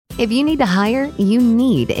If you need to hire, you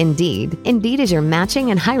need Indeed. Indeed is your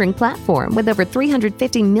matching and hiring platform with over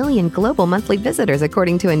 350 million global monthly visitors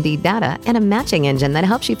according to Indeed data and a matching engine that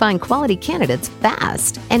helps you find quality candidates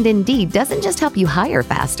fast. And Indeed doesn't just help you hire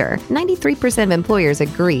faster. 93% of employers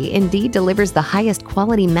agree Indeed delivers the highest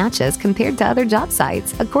quality matches compared to other job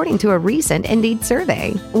sites, according to a recent Indeed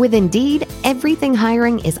survey. With Indeed, everything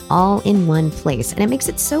hiring is all in one place, and it makes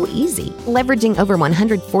it so easy. Leveraging over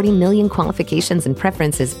 140 million qualifications and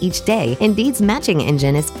preferences each day, Indeed's matching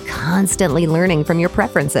engine is constantly learning from your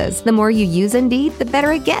preferences. The more you use Indeed, the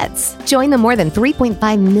better it gets. Join the more than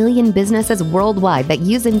 3.5 million businesses worldwide that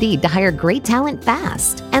use Indeed to hire great talent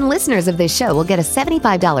fast. And listeners of this show will get a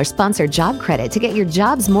 $75 sponsored job credit to get your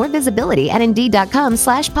jobs more visibility at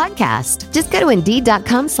Indeed.com/podcast. Just go to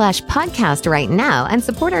Indeed.com/podcast right now and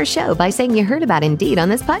support our show by saying you heard about Indeed on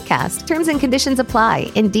this podcast. Terms and conditions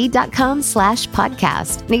apply.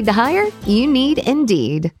 Indeed.com/podcast. Need to hire? You need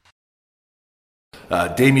Indeed.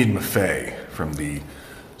 Damien Maffei from the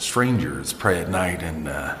Strangers Pray at Night, and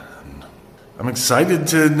I'm excited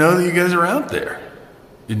to know that you guys are out there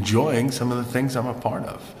enjoying some of the things I'm a part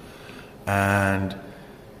of. And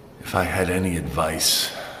if I had any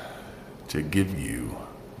advice to give you,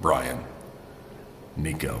 Brian,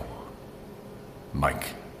 Nico,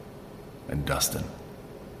 Mike, and Dustin,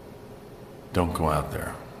 don't go out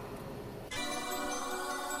there.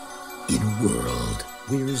 In a world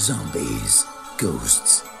where zombies,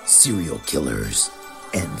 ghosts, serial killers,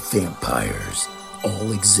 and vampires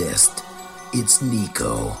all exist, it's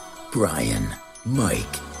Nico, Brian,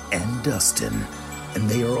 Mike, and Dustin, and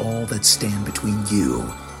they are all that stand between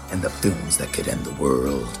you and the films that could end the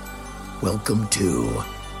world. Welcome to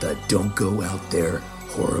the Don't Go Out There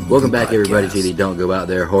Horror Movie Welcome back, Podcast. everybody, to the Don't Go Out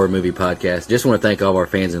There Horror Movie Podcast. Just want to thank all of our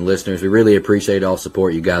fans and listeners. We really appreciate all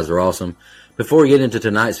support. You guys are awesome. Before we get into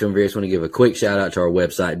tonight's film review, I just want to give a quick shout out to our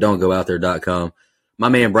website, don'tgooutthere.com. My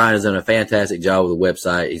man Brian has done a fantastic job with the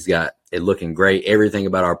website. He's got it looking great. Everything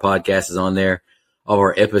about our podcast is on there. All of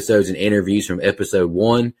our episodes and interviews from episode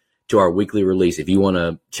 1 to our weekly release. If you want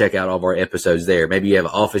to check out all of our episodes there, maybe you have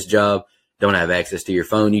an office job, don't have access to your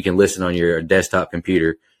phone, you can listen on your desktop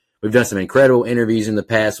computer. We've done some incredible interviews in the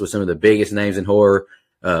past with some of the biggest names in horror,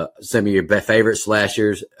 some of your favorite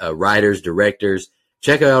slashers, writers, directors.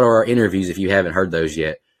 Check out our interviews if you haven't heard those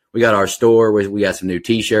yet. We got our store. We got some new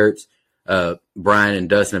T-shirts. Brian and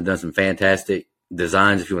Dustin have done some fantastic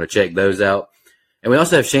designs if you want to check those out. And we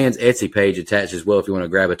also have Shan's Etsy page attached as well if you want to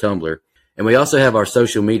grab a tumbler. And we also have our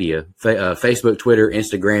social media, Facebook, Twitter,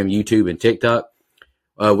 Instagram, YouTube, and TikTok.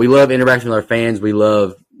 We love interacting with our fans. We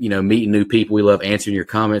love, meeting new people. We love answering your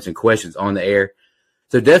comments and questions on the air.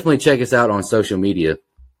 So definitely check us out on social media.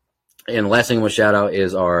 And the last thing I want to shout out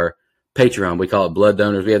is our Patreon. We call it Blood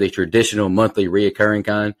Donors. We have the traditional monthly reoccurring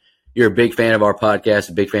kind. You're a big fan of our podcast,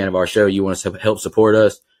 a big fan of our show. You want to help support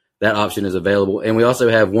us. That option is available. And we also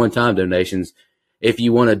have one-time donations. If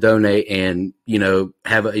you want to donate and,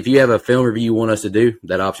 if you have a film review you want us to do,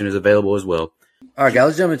 that option is available as well. All right, guys,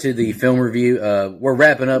 let's jump into the film review. We're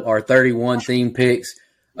wrapping up our 31 theme picks.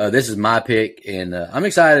 This is my pick, and I'm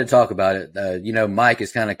excited to talk about it. Mike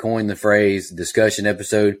has kind of coined the phrase discussion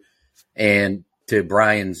episode, and to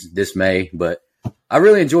Brian's dismay, but I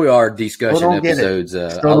really enjoy our discussion episodes.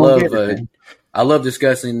 I love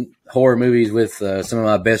discussing horror movies with some of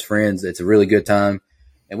my best friends. It's a really good time.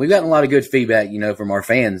 And we've gotten a lot of good feedback, from our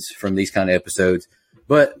fans from these kind of episodes.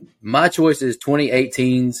 But my choice is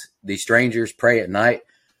 2018's The Strangers Pray at Night.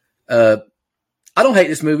 I don't hate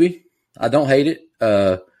this movie. I don't hate it.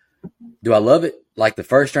 Do I love it like the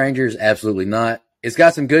first Strangers? Absolutely not. It's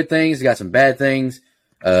got some good things. It's got some bad things.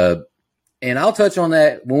 And I'll touch on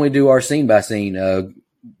that when we do our scene by scene.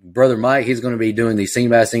 Brother Mike, he's going to be doing the scene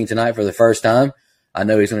by scene tonight for the first time. I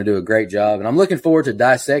know he's going to do a great job. And I'm looking forward to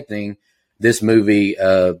dissecting this movie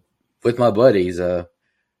with my buddies. But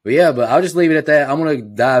I'll just leave it at that. I'm going to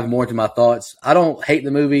dive more into my thoughts. I don't hate the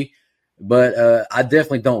movie, but I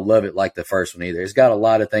definitely don't love it like the first one either. It's got a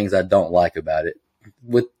lot of things I don't like about it,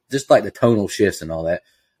 with just like the tonal shifts and all that.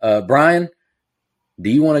 Brian, do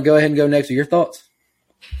you want to go ahead and go next with your thoughts?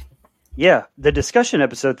 Yeah, the discussion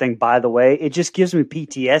episode thing, by the way, it just gives me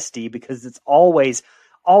PTSD because it's always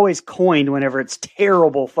coined whenever it's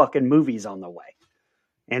terrible fucking movies on the way.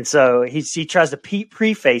 And so he tries to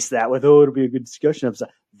preface that with, it'll be a good discussion episode.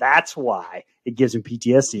 That's why it gives me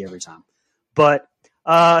PTSD every time. But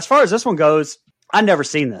as far as this one goes, I've never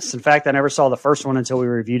seen this. In fact, I never saw the first one until we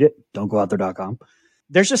reviewed it. Don'tgooutthere.com.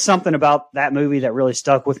 There's just something about that movie that really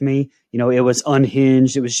stuck with me. It was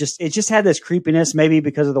unhinged. It just had this creepiness, maybe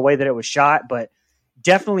because of the way that it was shot, but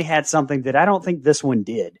definitely had something that I don't think this one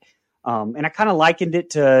did. And I kind of likened it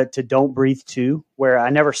to Don't Breathe 2, where I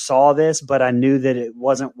never saw this, but I knew that it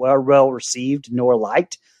wasn't well received nor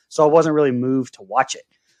liked, so I wasn't really moved to watch it.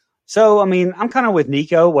 So, I mean, I'm kind of with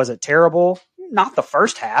Nico. Was it terrible? Not the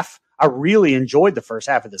first half. I really enjoyed the first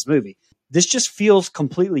half of this movie. This just feels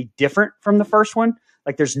completely different from the first one.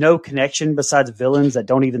 Like there's no connection besides villains that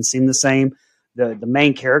don't even seem the same. The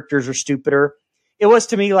main characters are stupider. It was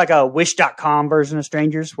to me like a Wish.com version of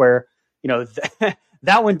Strangers where,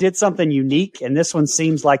 that one did something unique, and this one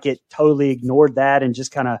seems like it totally ignored that and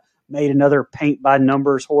just kind of made another paint by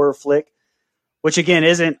numbers horror flick, which again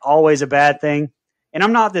isn't always a bad thing. And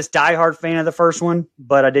I'm not this diehard fan of the first one,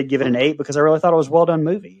 but I did give it an 8 because I really thought it was a well done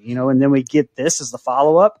movie, and then we get this as the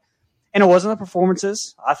follow up, and it wasn't the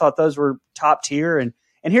performances. I thought those were top tier. And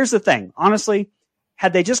here's the thing, honestly,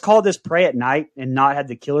 had they just called this Prey at Night and not had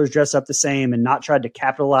the killers dress up the same and not tried to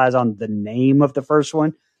capitalize on the name of the first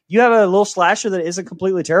one, you have a little slasher that isn't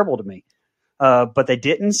completely terrible to me. But they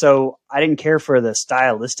didn't, so I didn't care for the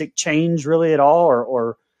stylistic change really at all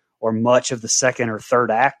or much of the second or third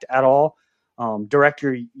act at all.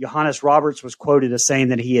 Director Johannes Roberts was quoted as saying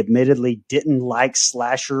that he admittedly didn't like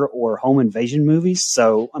slasher or home invasion movies.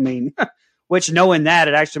 So, I mean, which knowing that,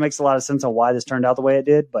 it actually makes a lot of sense on why this turned out the way it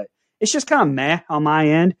did. But it's just kind of meh on my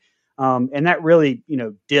end. And that really,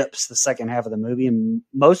 dips the second half of the movie and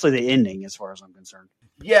mostly the ending as far as I'm concerned.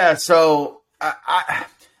 Yeah, so,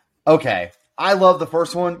 okay. I love the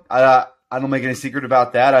first one. I don't make any secret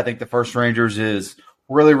about that. I think the first Strangers is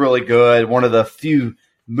really, really good. One of the few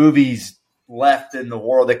movies left in the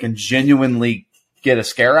world that can genuinely get a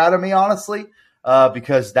scare out of me, honestly,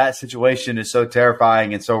 because that situation is so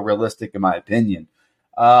terrifying and so realistic, in my opinion.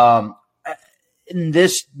 In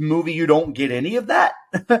this movie, you don't get any of that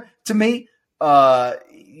to me.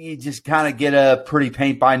 You just kind of get a pretty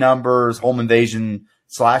paint by numbers home invasion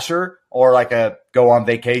slasher or like a go on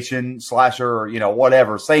vacation slasher or,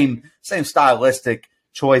 whatever. Same stylistic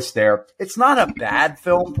choice there. It's not a bad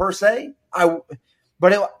film per se.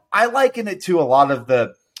 I liken it to a lot of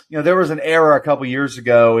the, there was an era a couple years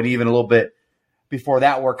ago and even a little bit before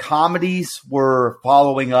that where comedies were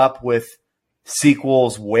following up with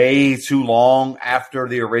sequels way too long after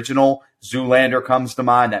the original. Zoolander comes to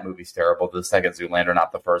mind. That movie's terrible. The second Zoolander,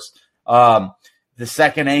 not the first. The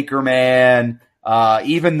second Anchorman,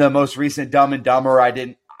 even the most recent Dumb and Dumber,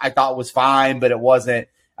 I thought was fine, but it wasn't.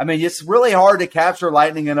 I mean, it's really hard to capture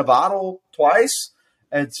lightning in a bottle twice.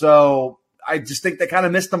 And so I just think they kind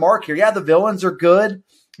of missed the mark here. Yeah, the villains are good.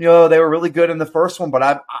 They were really good in the first one,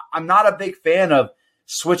 but I'm not a big fan of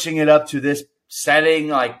switching it up to this setting.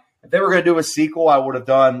 Like, if they were going to do a sequel, I would have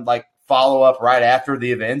done like follow up right after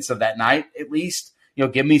the events of that night, at least,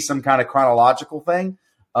 give me some kind of chronological thing.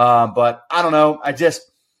 But I don't know. I just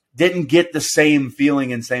didn't get the same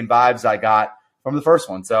feeling and same vibes I got from the first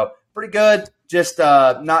one. So pretty good. Just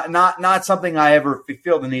not something I ever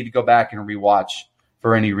feel the need to go back and rewatch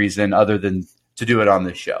for any reason other than to do it on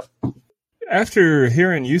this show. After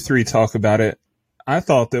hearing you three talk about it, I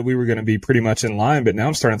thought that we were going to be pretty much in line, but now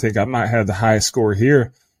I'm starting to think I might have the highest score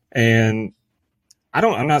here. And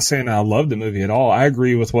I'm not saying I love the movie at all. I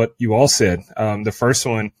agree with what you all said. The first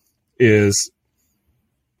one is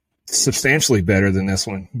substantially better than this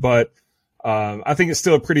one, but I think it's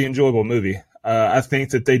still a pretty enjoyable movie. I think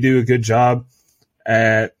that they do a good job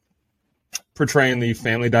at portraying the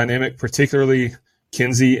family dynamic, particularly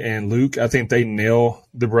Kinsey and Luke. I think they nail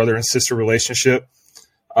the brother and sister relationship.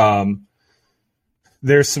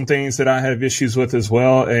 There's some things that I have issues with as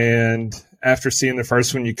well, and after seeing the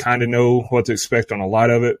first one, you kind of know what to expect on a lot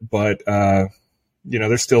of it, but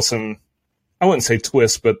there's still some, I wouldn't say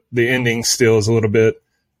twists, but the ending still is a little bit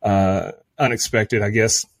unexpected, I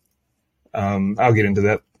guess. I'll get into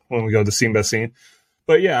that when we go to scene by scene.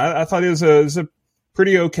 But yeah, I thought it was a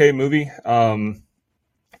pretty okay movie.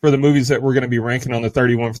 For the movies that we're going to be ranking on the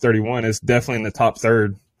 31 for 31, it's definitely in the top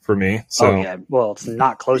third for me. So, yeah, well, it's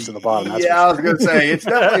not close to the bottom. That's I was going to say it's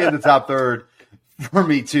definitely in the top third for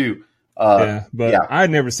me too. I had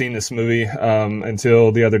never seen this movie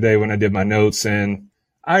until the other day when I did my notes, and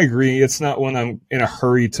I agree it's not one I'm in a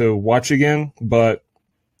hurry to watch again, but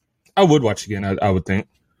I would watch again. I would think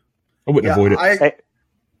I wouldn't avoid it.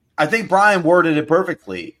 I think Brian worded it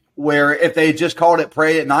perfectly. Where if they just called it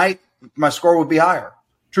Prey at Night, my score would be higher.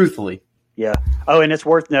 Truthfully. Yeah. Oh, and it's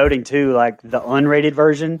worth noting too, like the unrated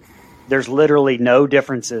version, there's literally no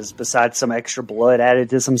differences besides some extra blood added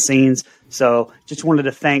to some scenes. So just wanted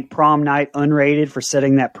to thank Prom Night Unrated for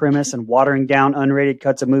setting that premise and watering down unrated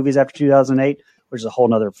cuts of movies after 2008, which is a whole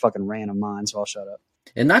nother fucking rant of mine. So I'll shut up.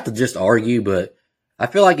 And not to just argue, but I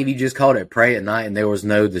feel like if you just called it Prey at Night and there was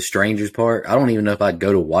no The Strangers part, I don't even know if I'd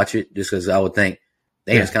go to watch it just because I would think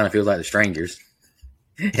Damn, it kind of feels like The Strangers.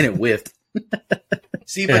 And it whiffed.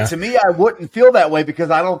 See, but to me, I wouldn't feel that way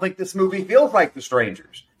because I don't think this movie feels like The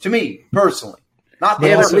Strangers. To me, personally. Not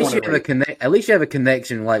the at least you have at least you have a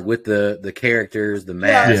connection like with the characters, the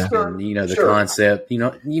mask, and the concept.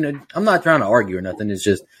 I'm not trying to argue or nothing. It's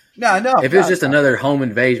just if it was just another home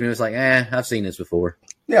invasion, it was like, I've seen this before.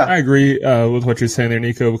 Yeah, I agree with what you're saying there,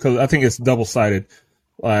 Nico, because I think it's double-sided.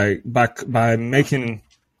 Like by making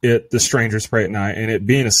it The Strangers Prey at Night and it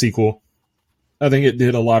being a sequel, I think it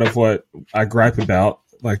did a lot of what I gripe about,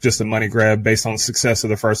 like just a money grab based on the success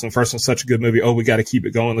of the first one. First one's such a good movie. Oh, we got to keep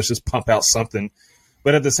it going. Let's just pump out something.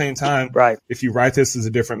 But at the same time, if you write this as a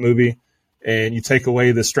different movie and you take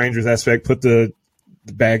away the strangers aspect, put the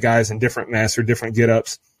bad guys in different masks or different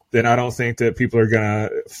get-ups, then I don't think that people are going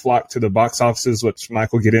to flock to the box offices, which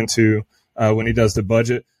Mike will get into when he does the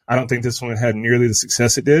budget. I don't think this one had nearly the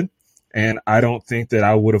success it did, and I don't think that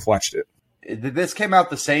I would have watched it. This came out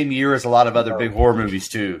the same year as a lot of other big horror movies,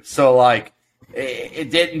 too. So, like, it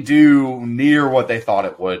didn't do near what they thought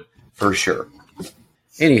it would, for sure.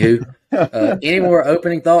 Anywho, any more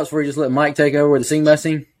opening thoughts before you just let Mike take over with the scene by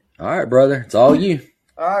scene? All right, brother. It's all you.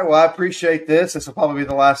 All right, well, I appreciate this. This will probably be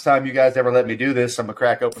the last time you guys ever let me do this. I'm going to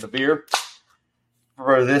crack open a beer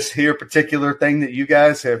for this here particular thing that you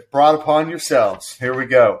guys have brought upon yourselves. Here we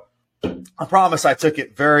go. I promise I took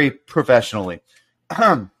it very professionally.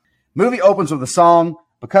 Movie opens with a song,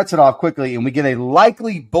 but cuts it off quickly, and we get a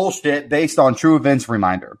likely bullshit based on true events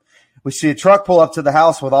reminder. We see a truck pull up to the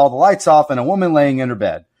house with all the lights off and a woman laying in her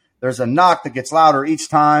bed. There's a knock that gets louder each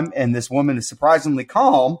time, and this woman is surprisingly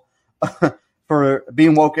calm for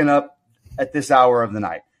being woken up at this hour of the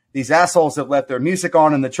night. These assholes have left their music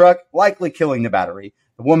on in the truck, likely killing the battery.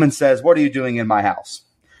 The woman says, "What are you doing in my house?"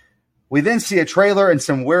 We then see a trailer and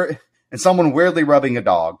someone weirdly rubbing a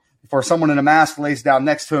dog. Before someone in a mask lays down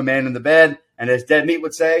next to a man in the bed, and as Dead Meat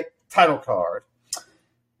would say, title card.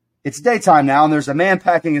 It's daytime now, and there's a man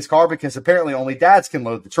packing his car because apparently only dads can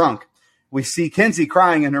load the trunk. We see Kinsey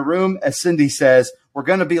crying in her room as Cindy says, "We're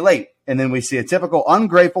going to be late." And then we see a typical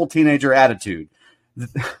ungrateful teenager attitude.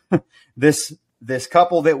 This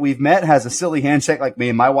couple that we've met has a silly handshake like me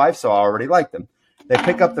and my wife, so I already like them. They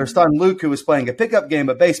pick up their son Luke, who is playing a pickup game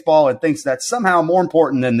of baseball and thinks that's somehow more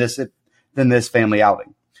important than this family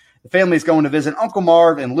outing. The family is going to visit Uncle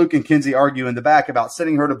Marv, and Luke and Kinsey argue in the back about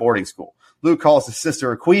sending her to boarding school. Luke calls his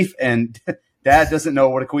sister a queef, and Dad doesn't know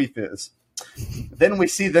what a queef is. Then we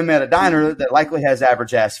see them at a diner that likely has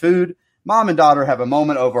average-ass food. Mom and daughter have a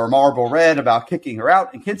moment over a Marlboro Red about kicking her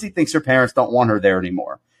out, and Kinsey thinks her parents don't want her there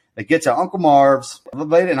anymore. They get to Uncle Marv's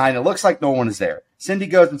late at night, and it looks like no one is there. Cindy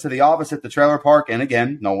goes into the office at the trailer park, and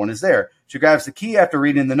again, no one is there. She grabs the key after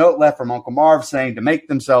reading the note left from Uncle Marv saying to make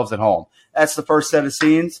themselves at home. That's the first set of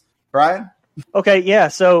scenes. Brian? Okay, yeah,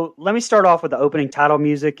 so let me start off with the opening title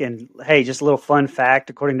music, and hey, just a little fun fact,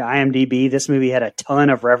 according to IMDb, this movie had a ton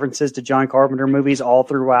of references to John Carpenter movies all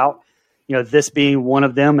throughout. You know, this being one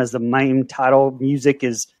of them, as the main title music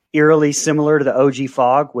is eerily similar to the OG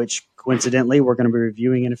Fog, which coincidentally we're going to be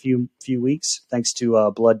reviewing in a few weeks, thanks to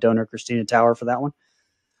blood donor Christina Tower for that one.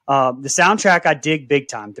 The soundtrack I dig big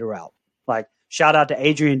time throughout. Like, shout out to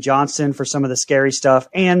Adrian Johnson for some of the scary stuff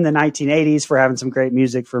and the 1980s for having some great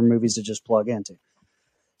music for movies to just plug into.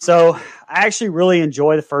 So I actually really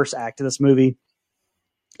enjoy the first act of this movie.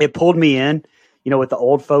 It pulled me in, you know, with the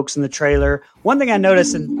old folks in the trailer. One thing I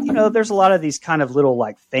noticed, and, you know, there's a lot of these kind of little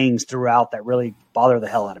like things throughout that really bother the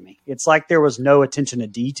hell out of me. It's like there was no attention to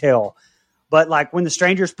detail. But like when the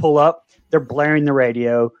strangers pull up, they're blaring the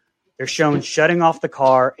radio. They're shown shutting off the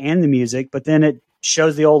car and the music, but then it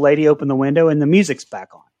shows the old lady open the window and the music's back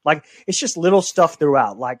on. Like, it's just little stuff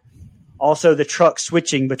throughout. Like, also the truck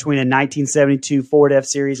switching between a 1972 Ford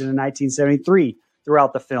F-Series and a 1973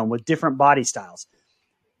 throughout the film with different body styles.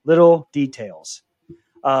 Little details.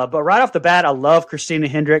 But right off the bat, I love Christina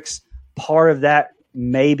Hendricks. Part of that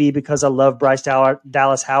maybe because I love Bryce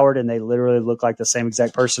Dallas Howard, and they literally look like the same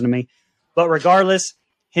exact person to me. But regardless,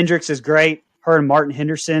 Hendricks is great. Her and Martin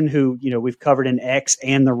Henderson, who, you know, we've covered in X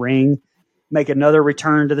and The Ring, make another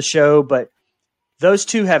return to the show, but those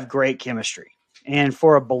two have great chemistry. And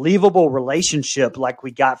for a believable relationship like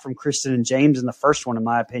we got from Kristen and James in the first one, in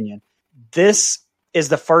my opinion, this is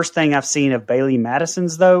the first thing I've seen of Bailey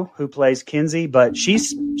Madison's, though, who plays Kinsey, but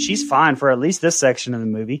she's fine for at least this section of the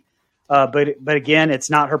movie. But again, it's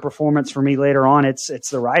not her performance for me later on. It's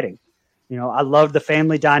the writing. You know, I love the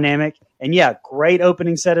family dynamic, and yeah, great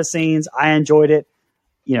opening set of scenes. I enjoyed it.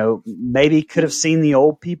 You know, maybe could have seen the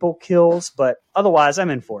old people kills, but otherwise I'm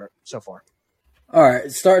in for it so far. All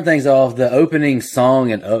right, starting things off, the opening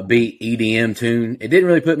song and upbeat EDM tune, it didn't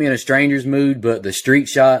really put me in a stranger's mood, but the street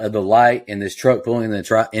shot of the light and this truck pulling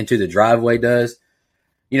into the driveway does.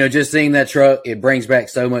 You know, just seeing that truck, it brings back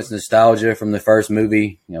so much nostalgia from the first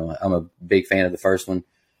movie. You know, I'm a big fan of the first one.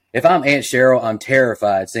 If I'm Aunt Cheryl, I'm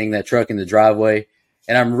terrified seeing that truck in the driveway,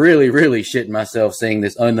 and I'm really, really shitting myself seeing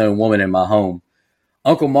this unknown woman in my home.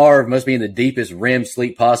 Uncle Marv must be in the deepest REM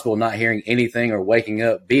sleep possible, not hearing anything or waking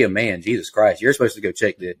up. Be a man. Jesus Christ. You're supposed to go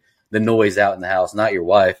check the noise out in the house, not your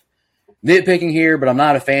wife. Nitpicking here, but I'm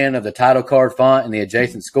not a fan of the title card font and the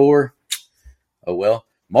adjacent score. Oh, well.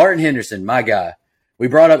 Martin Henderson, my guy. We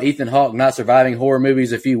brought up Ethan Hawke not surviving horror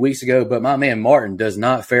movies a few weeks ago, but my man Martin does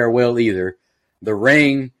not fare well either. The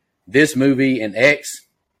Ring, this movie, and X,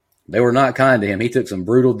 they were not kind to him. He took some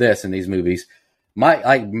brutal deaths in these movies. Mike,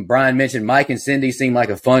 like Brian mentioned, Mike and Cindy seem like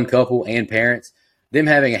a fun couple and parents. Them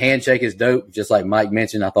having a handshake is dope, just like Mike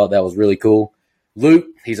mentioned. I thought that was really cool. Luke,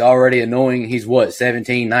 he's already annoying. He's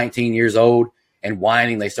 17, 19 years old and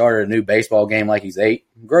whining they started a new baseball game like he's 8.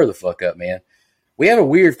 Grow the fuck up, man. We have a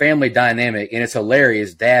weird family dynamic, and it's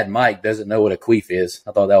hilarious. Dad Mike doesn't know what a queef is.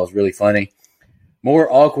 I thought that was really funny.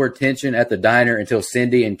 More awkward tension at the diner until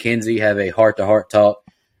Cindy and Kinsey have a heart-to-heart talk.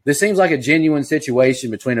 This seems like a genuine situation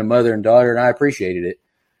between a mother and daughter, and I appreciated it.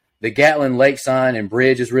 The Gatlin Lake sign and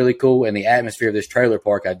bridge is really cool, and the atmosphere of this trailer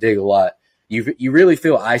park I dig a lot. You really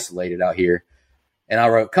feel isolated out here. And I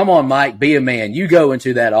wrote, come on, Mike, be a man. You go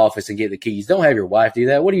into that office and get the keys. Don't have your wife do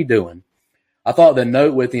that. What are you doing? I thought the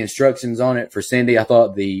note with the instructions on it for Cindy, I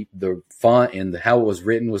thought the font and how it was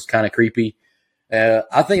written was kind of creepy.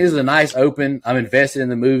 I think this is a nice open. I'm invested in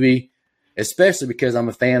the movie, especially because I'm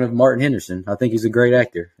a fan of Martin Henderson. I think he's a great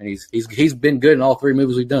actor, and he's been good in all 3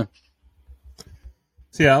 movies we've done.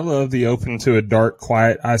 So yeah, I love the open to a dark,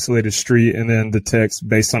 quiet, isolated street, and then the text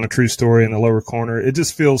based on a true story in the lower corner. It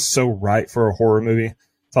just feels so right for a horror movie.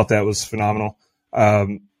 Thought that was phenomenal.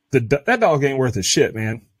 That dog ain't worth a shit,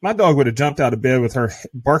 man. My dog would have jumped out of bed with her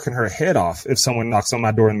barking her head off if someone knocks on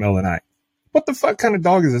my door in the middle of the night. What the fuck kind of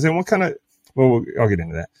dog is this? And what kind of? Well, I'll get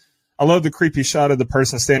into that. I love the creepy shot of the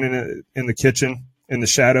person standing in the kitchen in the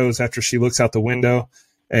shadows after she looks out the window,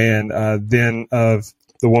 and then of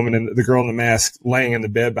the woman and the girl in the mask laying in the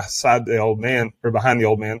bed beside the old man or behind the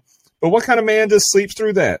old man. But what kind of man just sleeps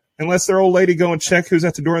through that? Unless their old lady go and check who's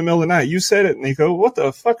at the door in the middle of the night. You said it, Nico. What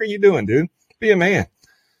the fuck are you doing, dude? Be a man.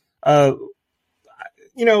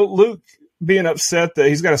 Luke being upset that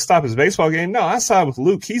he's got to stop his baseball game. No, I side with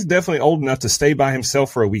Luke. He's definitely old enough to stay by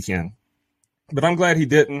himself for a weekend. But I'm glad he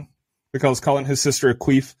didn't, because calling his sister a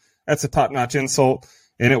queef, that's a top-notch insult.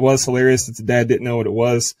 And it was hilarious that the dad didn't know what it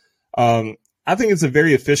was. I think it's a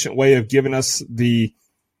very efficient way of giving us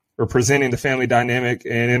presenting the family dynamic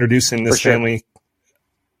and introducing this family,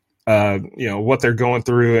 what they're going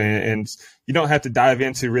through. And you don't have to dive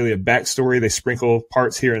into really a backstory. They sprinkle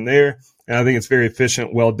parts here and there. And I think it's very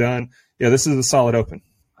efficient, well done. Yeah, this is a solid open.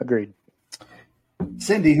 Agreed.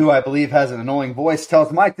 Cindy, who I believe has an annoying voice,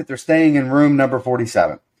 tells Mike that they're staying in room number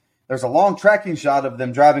 47. There's a long tracking shot of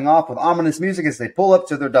them driving off with ominous music as they pull up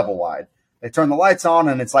to their double wide. They turn the lights on,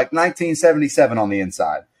 and it's like 1977 on the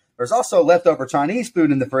inside. There's also leftover Chinese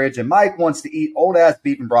food in the fridge, and Mike wants to eat old-ass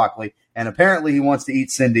beef and broccoli, and apparently he wants to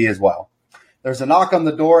eat Cindy as well. There's a knock on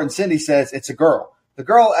the door, and Cindy says it's a girl. The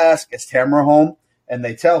girl asks, is Tamara home? And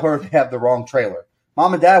they tell her they have the wrong trailer.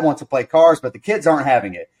 Mom and Dad want to play cars, but the kids aren't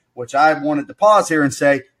having it, which I wanted to pause here and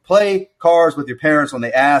say, play cars with your parents when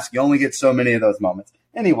they ask. You only get so many of those moments.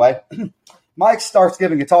 Anyway, Mike starts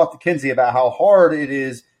giving a talk to Kinsey about how hard it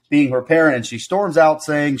is being her parent, and she storms out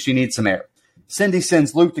saying she needs some air. Cindy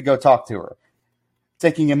sends Luke to go talk to her,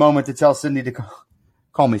 taking a moment to tell Cindy to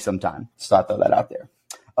call me sometime. So I throw that out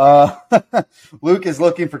there. Luke is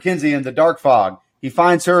looking for Kinsey in the dark fog. He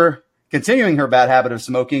finds her continuing her bad habit of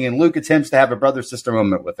smoking, and Luke attempts to have a brother-sister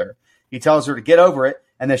moment with her. He tells her to get over it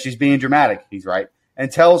and that she's being dramatic. He's right.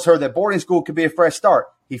 And tells her that boarding school could be a fresh start.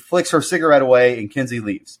 He flicks her cigarette away, and Kinsey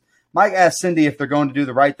leaves. Mike asks Cindy if they're going to do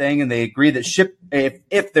the right thing, and they agree that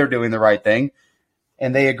if they're doing the right thing,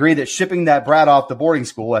 and they agree that shipping that brat off to boarding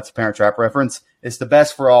school, that's a Parent Trap reference, is the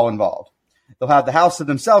best for all involved. They'll have the house to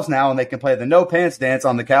themselves now, and they can play the no pants dance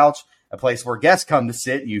on the couch, a place where guests come to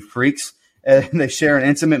sit, you freaks, and they share an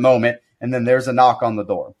intimate moment, and then there's a knock on the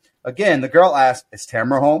door. Again, the girl asks, is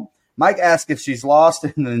Tamara home? Mike asks if she's lost,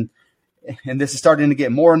 and this is starting to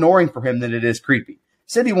get more annoying for him than it is creepy.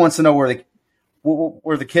 Cindy wants to know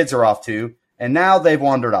where the kids are off to, and now they've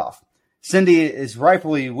wandered off. Cindy is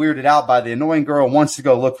rightfully weirded out by the annoying girl and wants to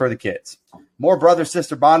go look for the kids. More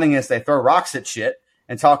brother-sister bonding as they throw rocks at shit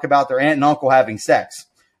and talk about their aunt and uncle having sex.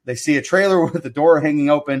 They see a trailer with the door hanging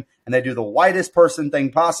open, and they do the whitest person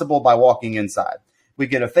thing possible by walking inside. We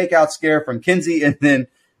get a fake out scare from Kinsey, and then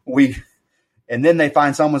they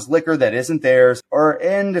find someone's liquor that isn't theirs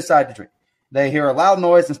and decide to drink. They hear a loud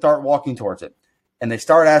noise and start walking towards it. And they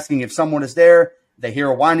start asking if someone is there. They hear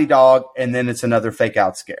a whiny dog, and then it's another fake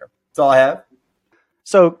out scare. That's all I have.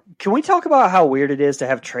 So can we talk about how weird it is to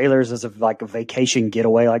have trailers as a vacation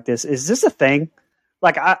getaway like this? Is this a thing?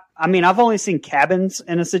 Like, I mean, I've only seen cabins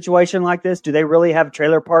in a situation like this. Do they really have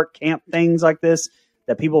trailer park camp things like this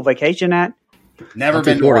that people vacation at? Never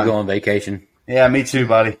been to go on vacation. Yeah, me too,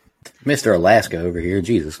 buddy. Mr. Alaska over here.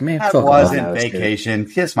 Jesus, man. That wasn't vacation.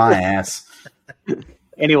 Kiss my ass.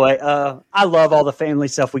 Anyway, I love all the family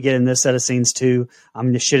stuff we get in this set of scenes too. I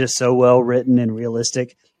mean, the shit is so well written and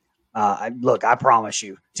realistic. I promise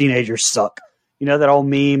you, teenagers suck. You know that old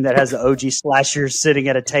meme that has the OG slasher sitting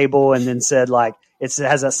at a table and then said like it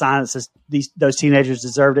has that sign that says those teenagers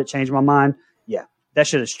deserved it. Changed my mind. Yeah, that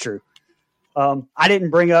shit is true. I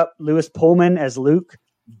didn't bring up Lewis Pullman as Luke,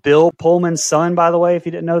 Bill Pullman's son, by the way, if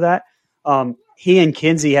you didn't know that. He and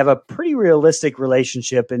Kinsey have a pretty realistic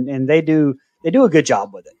relationship, and they do a good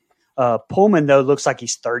job with it. Pullman, though, looks like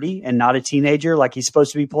he's 30 and not a teenager like he's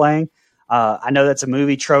supposed to be playing. I know that's a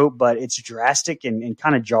movie trope, but it's drastic and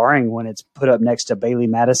kind of jarring when it's put up next to Bailey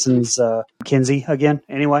Madison's Kinsey again.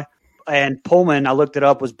 Anyway, and Pullman, I looked it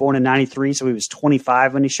up, was born in 93, so he was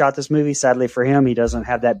 25 when he shot this movie. Sadly for him, he doesn't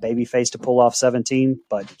have that baby face to pull off 17,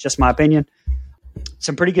 but just my opinion.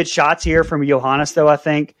 Some pretty good shots here from Johannes, though, I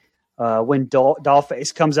think. When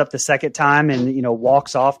Dollface comes up the second time and,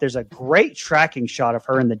 walks off, there's a great tracking shot of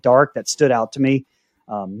her in the dark that stood out to me.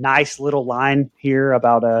 Nice little line here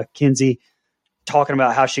about Kinsey talking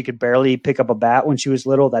about how she could barely pick up a bat when she was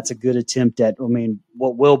little. That's a good attempt at,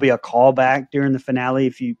 what will be a callback during the finale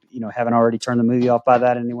if you haven't already turned the movie off by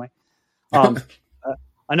that anyway.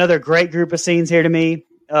 Another great group of scenes here to me.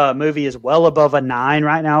 Movie is well above a 9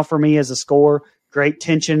 right now for me as a score. Great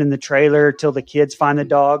tension in the trailer till the kids find the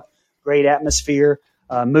dog. Great atmosphere.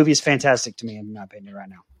 Movie is fantastic to me, in my opinion, right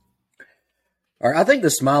now. All right, I think the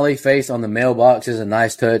smiley face on the mailbox is a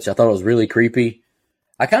nice touch. I thought it was really creepy.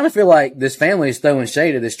 I kind of feel like this family is throwing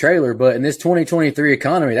shade at this trailer, but in this 2023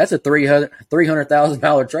 economy, that's a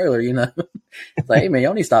 $300,000 trailer, It's like, hey, man,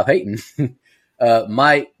 y'all need to stop hating.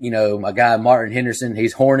 Mike, my guy Martin Henderson,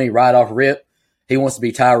 he's horny right off rip. He wants to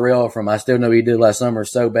be Tyrell from I Still Know What He Did Last Summer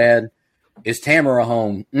so bad. Is Tamara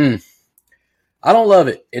home? I don't love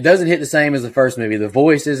it. It doesn't hit the same as the first movie. The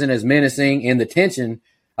voice isn't as menacing, and the tension,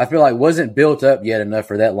 I feel like, wasn't built up yet enough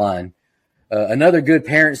for that line. Another good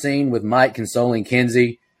parent scene with Mike consoling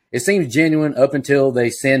Kinsey. It seems genuine up until they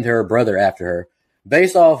send her brother after her.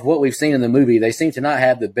 Based off what we've seen in the movie, they seem to not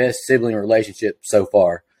have the best sibling relationship so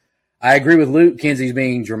far. I agree with Luke. Kinsey's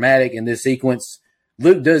being dramatic in this sequence.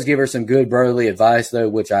 Luke does give her some good brotherly advice, though,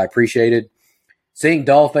 which I appreciated. Seeing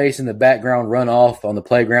Dollface in the background run off on the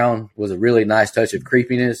playground was a really nice touch of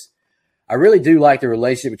creepiness. I really do like the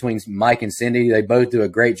relationship between Mike and Cindy. They both do a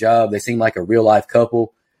great job. They seem like a real-life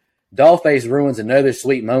couple. Dollface ruins another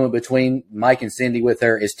sweet moment between Mike and Cindy with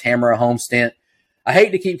her Is Tamara Home stint. I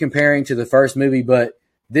hate to keep comparing to the first movie, but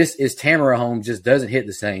this Is Tamara Home just doesn't hit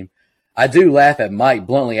the same. I do laugh at Mike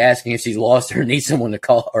bluntly asking if she's lost or needs someone to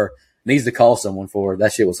call or needs to call someone for her.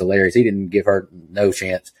 That shit was hilarious. He didn't give her no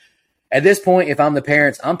chance. At this point, if I'm the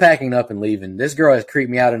parents, I'm packing up and leaving. This girl has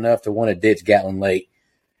creeped me out enough to want to ditch Gatlin Lake.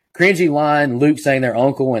 Cringy line, Luke saying their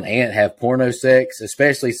uncle and aunt have porno sex,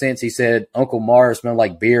 especially since he said Uncle Mars smelled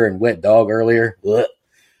like beer and wet dog earlier. Ugh.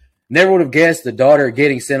 Never would have guessed the daughter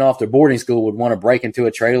getting sent off to boarding school would want to break into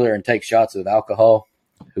a trailer and take shots of alcohol.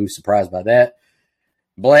 Who's surprised by that?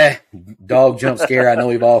 Blah. Dog jump scare. I know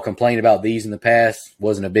we've all complained about these in the past.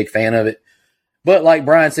 Wasn't a big fan of it. But like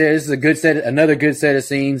Brian said, this is another good set of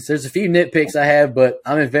scenes. There's a few nitpicks I have, but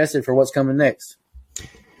I'm invested for what's coming next.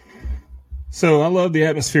 So I love the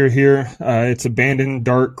atmosphere here. It's abandoned,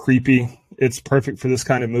 dark, creepy. It's perfect for this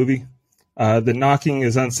kind of movie. The knocking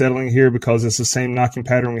is unsettling here because it's the same knocking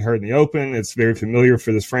pattern we heard in the open. It's very familiar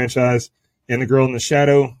for this franchise. And the girl in the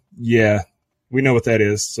shadow, yeah, we know what that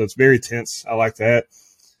is. So it's very tense. I like that.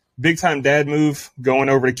 Big time dad move, going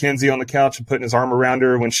over to Kinsey on the couch and putting his arm around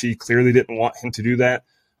her when she clearly didn't want him to do that.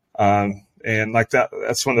 And like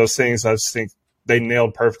that's one of those things I just think they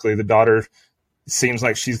nailed perfectly. The daughter seems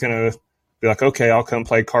like she's going to be like, okay, I'll come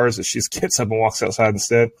play cards. But she just gets up and walks outside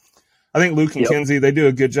instead. I think Luke and Kinsey, they do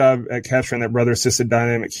a good job at capturing that brother-sister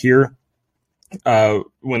dynamic here.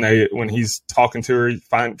 When he's talking to her,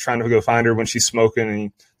 trying to go find her when she's smoking,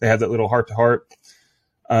 and they have that little heart-to-heart.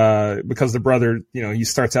 Because the brother, he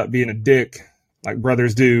starts out being a dick like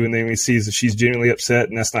brothers do. And then when he sees that she's genuinely upset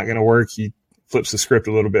and that's not going to work, he flips the script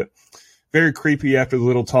a little bit. Very creepy after the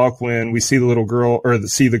little talk when we see the little girl or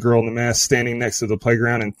see the girl in the mask standing next to the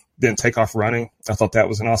playground and then take off running. I thought that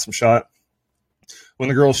was an awesome shot. When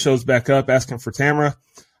the girl shows back up asking for Tamara,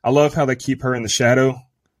 I love how they keep her in the shadow.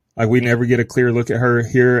 Like we never get a clear look at her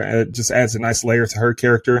here. It just adds a nice layer to her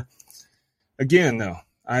character. Again, though,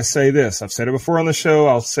 I say this. I've said it before on the show.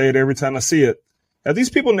 I'll say it every time I see it. Have these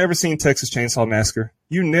people never seen Texas Chainsaw Massacre?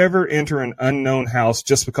 You never enter an unknown house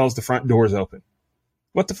just because the front door is open.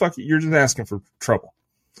 What the fuck? You're just asking for trouble.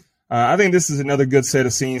 I think this is another good set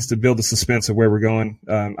of scenes to build the suspense of where we're going.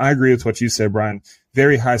 I agree with what you said, Brian.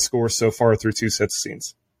 Very high score so far through 2 sets of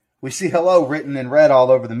scenes. We see hello written in red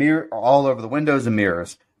all over the windows and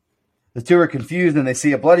mirrors. The two are confused and they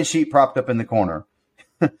see a bloody sheet propped up in the corner.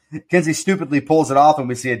 Kinsey stupidly pulls it off and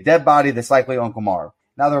we see a dead body that's likely Uncle Marv.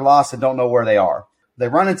 Now they're lost and don't know where they are. They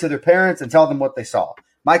run into their parents and tell them what they saw.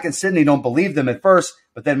 Mike and Sydney don't believe them at first,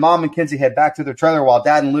 but then Mom and Kinsey head back to their trailer while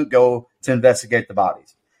Dad and Luke go to investigate the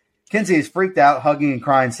bodies. Kinsey is freaked out, hugging and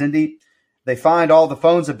crying Cindy. They find all the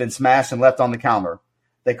phones have been smashed and left on the counter.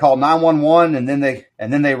 They call 911 and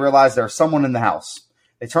then they realize there's someone in the house.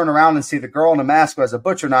 They turn around and see the girl in the mask who has a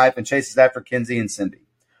butcher knife and chases after Kinsey and Cindy.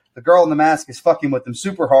 The girl in the mask is fucking with them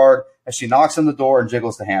super hard as she knocks on the door and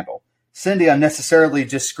jiggles the handle. Cindy unnecessarily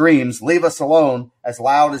just screams, "Leave us alone," as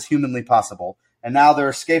loud as humanly possible, and now they're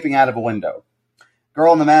escaping out of a window.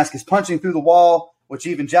 Girl in the mask is punching through the wall, which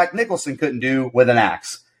even Jack Nicholson couldn't do, with an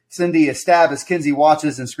axe. Cindy is stabbed as Kinsey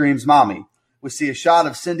watches and screams, "Mommy." We see a shot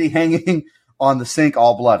of Cindy hanging on the sink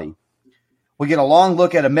all bloody. We get a long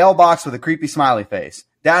look at a mailbox with a creepy smiley face.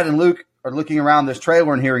 Dad and Luke are looking around this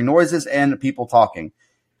trailer and hearing noises and people talking.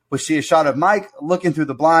 We see a shot of Mike looking through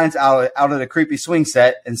the blinds out at a creepy swing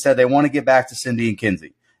set and said they want to get back to Cindy and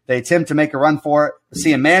Kinsey. They attempt to make a run for it, but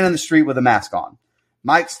see a man in the street with a mask on.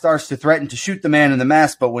 Mike starts to threaten to shoot the man in the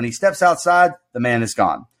mask, but when he steps outside, the man is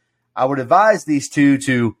gone. I would advise these two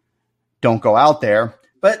to don't go out there,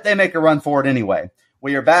 but they make a run for it anyway.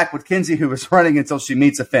 We are back with Kinsey, who is running until she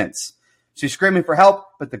meets a fence. She's screaming for help,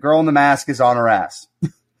 but the girl in the mask is on her ass.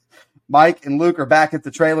 Mike and Luke are back at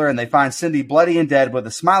the trailer, and they find Cindy bloody and dead with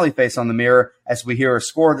a smiley face on the mirror as we hear a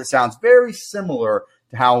score that sounds very similar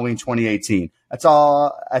to Halloween 2018. That's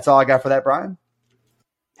all I got for that, Brian.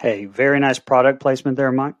 Hey, very nice product placement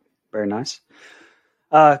there, Mike. Very nice.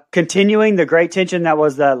 Continuing the great tension that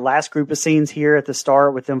was the last group of scenes here at the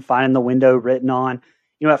start with them finding the window written on.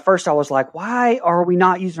 You know, at first I was like, why are we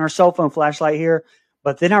not using our cell phone flashlight here?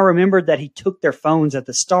 But then I remembered that he took their phones at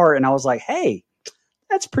the start, and I was like, hey,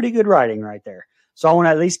 that's pretty good writing right there. So I want to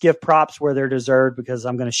at least give props where they're deserved because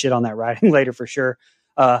I'm going to shit on that writing later for sure.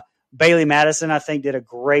 Bailey Madison, I think, did a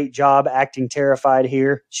great job acting terrified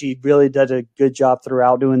here. She really did a good job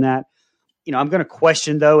throughout doing that. You know, I'm going to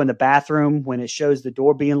question, though, in the bathroom when it shows the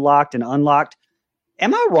door being locked and unlocked.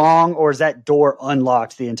 Am I wrong, or is that door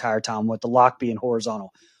unlocked the entire time with the lock being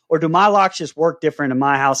horizontal? Or do my locks just work different in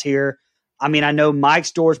my house here? I mean, I know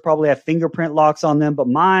Mike's doors probably have fingerprint locks on them, but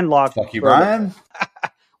mine locked. Fuck you, Brian.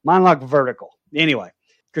 Mine locked vertical. Anyway,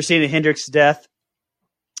 Christina Hendricks' death,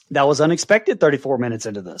 that was unexpected 34 minutes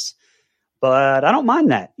into this. But I don't mind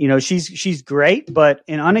that. You know, she's great, but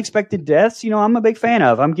in unexpected deaths, you know, I'm a big fan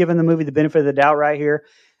of. I'm giving the movie the benefit of the doubt right here.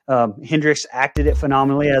 Hendricks acted it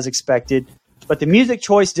phenomenally as expected, but the music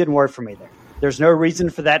choice didn't work for me there. There's no reason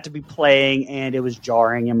for that to be playing, and it was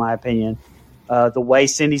jarring in my opinion. The way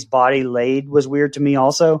Cindy's body laid was weird to me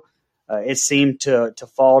also. It seemed to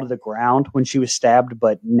fall to the ground when she was stabbed,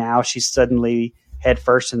 but now she's suddenly head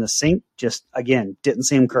first in the sink. Just, again, didn't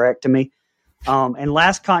seem correct to me. And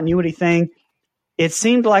last continuity thing, it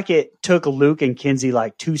seemed like it took Luke and Kinsey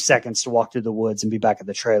like 2 seconds to walk through the woods and be back at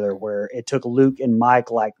the trailer, where it took Luke and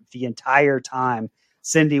Mike like the entire time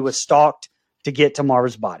Cindy was stalked to get to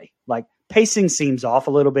Marv's body. Like, pacing seems off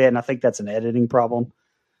a little bit, and I think that's an editing problem.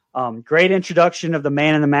 Great introduction of the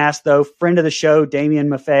man in the mask, though. Friend of the show, Damien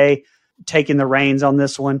Maffei, taking the reins on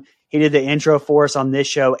this one. He did the intro for us on this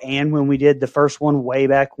show and when we did the first one way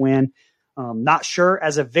back when. Not sure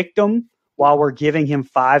as a victim while we're giving him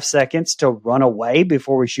 5 seconds to run away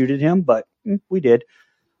before we shoot at him, but we did.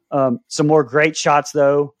 Some more great shots,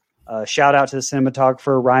 though. Shout out to the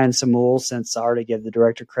cinematographer, Ryan Samuel, since I already gave the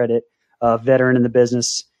director credit, veteran in the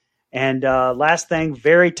business. And last thing,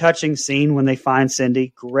 very touching scene when they find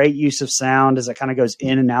Cindy. Great use of sound as it kind of goes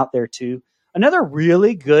in and out there, too. Another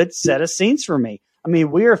really good set of scenes for me. I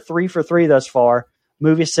mean, we are 3 for 3 thus far.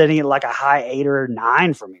 Movie sitting at like a high 8 or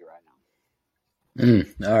 9 for me right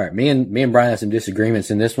now. All right. Me and Brian have some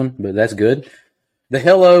disagreements in this one, but that's good. The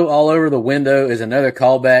hello all over the window is another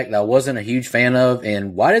callback that I wasn't a huge fan of.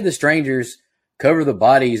 And why did the strangers cover the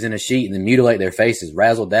bodies in a sheet and then mutilate their faces?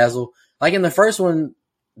 Razzle dazzle. Like in the first one,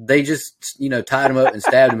 they just, tied him up and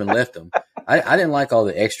stabbed him and left him. I didn't like all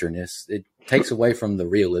the extraness. It takes away from the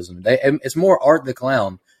realism. It's more Art the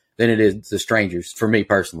Clown than it is The Strangers, for me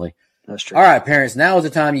personally. That's true. All right, parents, now is the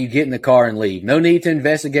time you get in the car and leave. No need to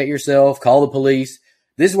investigate yourself, call the police.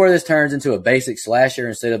 This is where this turns into a basic slasher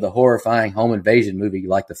instead of the horrifying home invasion movie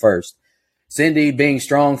like the first. Cindy being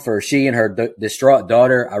strong for she and her distraught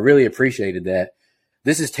daughter, I really appreciated that.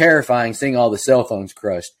 This is terrifying, seeing all the cell phones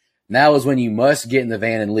crushed. Now is when you must get in the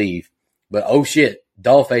van and leave. But oh shit,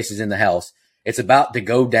 Dollface is in the house. It's about to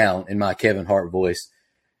go down, in my Kevin Hart voice.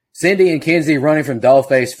 Cindy and Kinsey running from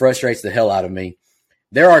Dollface frustrates the hell out of me.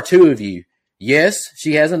 There are two of you. Yes,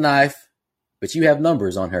 she has a knife, but you have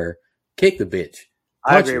numbers on her. Kick the bitch.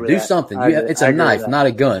 Punch her. Do something. It's a knife, not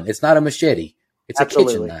a gun. It's not a machete. It's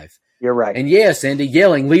Absolutely. a kitchen knife. You're right. And yeah, Cindy,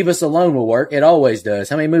 yelling, leave us alone will work. It always does.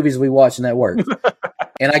 How many movies have we watched and that worked?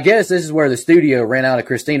 And I guess this is where the studio ran out of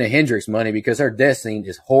Christina Hendricks money because her death scene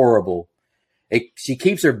is horrible. She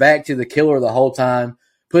keeps her back to the killer the whole time,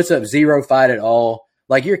 puts up zero fight at all.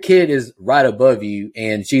 Like your kid is right above you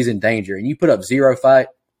and she's in danger and you put up zero fight.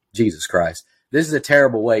 Jesus Christ. This is a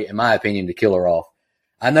terrible way, in my opinion, to kill her off.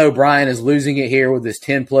 I know Brian is losing it here with this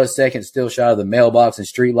 10-plus second still shot of the mailbox and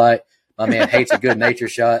streetlight. My man hates a good nature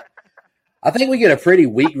shot. I think we get a pretty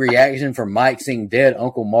weak reaction from Mike seeing dead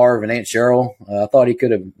Uncle Marv and Aunt Cheryl. I thought he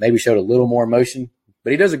could have maybe showed a little more emotion,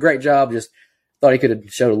 but he does a great job. Just thought he could have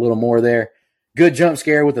showed a little more there. Good jump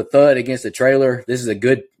scare with the thud against the trailer. This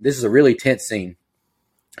is a really tense scene.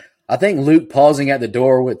 I think Luke pausing at the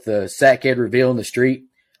door with the sackhead reveal in the street.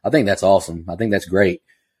 I think that's awesome. I think that's great.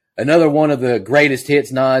 Another one of the greatest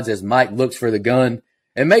hits nods as Mike looks for the gun.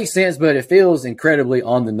 It makes sense, but it feels incredibly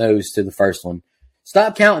on the nose to the first one.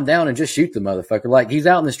 Stop counting down and just shoot the motherfucker. Like, he's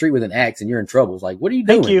out in the street with an axe and you're in trouble. It's like, what are you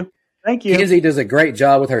doing? Thank you. Kinsey does a great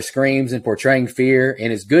job with her screams and portraying fear,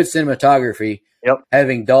 and it's good cinematography. Yep.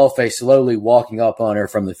 Having Dollface slowly walking up on her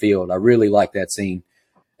from the field. I really like that scene.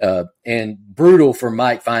 And brutal for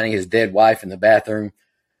Mike finding his dead wife in the bathroom.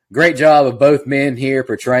 Great job of both men here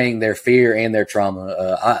portraying their fear and their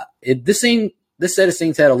trauma. This set of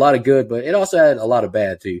scenes had a lot of good, but it also had a lot of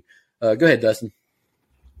bad too. Go ahead, Dustin.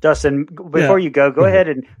 Dustin, before you go ahead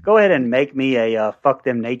and make me a fuck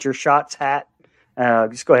them nature shots hat.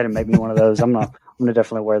 Just go ahead and make me one of those. I'm gonna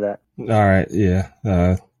definitely wear that. All right, yeah.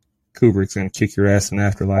 Kubrick's gonna kick your ass in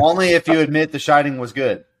Afterlife. Only if you admit The Shining was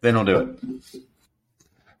good, then he'll do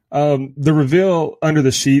it. The reveal under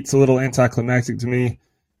the sheet's a little anticlimactic to me.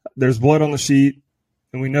 There's blood on the sheet,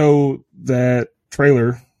 and we know that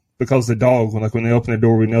trailer because the dog. When they open the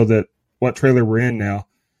door, we know that what trailer we're in now.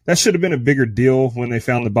 That should have been a bigger deal when they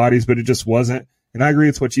found the bodies, but it just wasn't. And I agree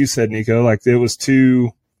with what you said, Nico. Like, it was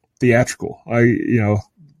too theatrical.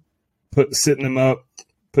 Sitting them up,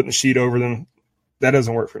 putting the sheet over them, that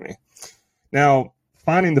doesn't work for me. Now,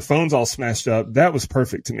 finding the phones all smashed up, that was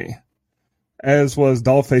perfect to me, as was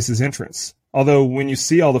Dollface's entrance. Although when you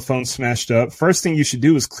see all the phones smashed up, first thing you should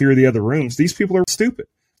do is clear the other rooms. These people are stupid.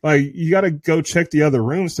 Like, you got to go check the other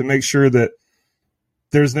rooms to make sure that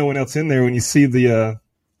there's no one else in there when you see the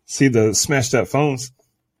smashed up phones.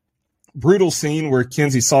 Brutal scene where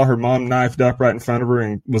Kinsey saw her mom knifed up right in front of her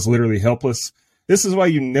and was literally helpless. This is why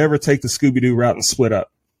you never take the Scooby-Doo route and split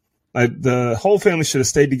up. Like, the whole family should have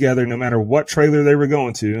stayed together no matter what trailer they were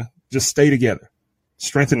going to. Just stay together.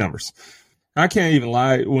 Strength in numbers. I can't even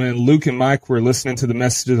lie. When Luke and Mike were listening to the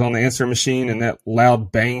messages on the answering machine and that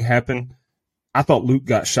loud bang happened, I thought Luke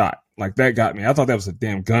got shot. Like, that got me. I thought that was a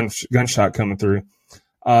damn gunshot coming through.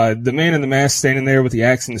 The man in the mask standing there with the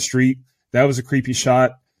axe in the street, that was a creepy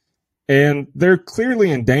shot. And they're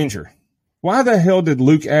clearly in danger. Why the hell did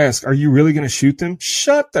Luke ask, are you really going to shoot them?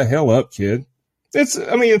 Shut the hell up, kid. It's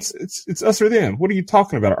us or them. What are you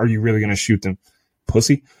talking about? Are you really going to shoot them?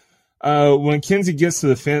 Pussy. When Kinsey gets to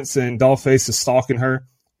the fence and Dollface is stalking her,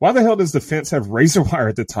 why the hell does the fence have razor wire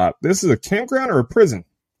at the top? This is a campground or a prison?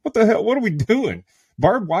 What the hell? What are we doing?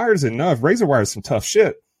 Barbed wire is enough. Razor wire is some tough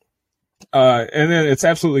shit. And then it's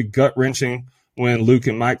absolutely gut-wrenching when Luke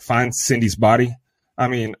and Mike find Cindy's body. I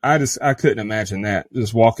mean, I couldn't imagine that.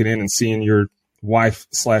 Just walking in and seeing your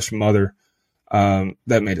wife/mother.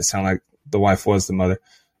 That made it sound like the wife was the mother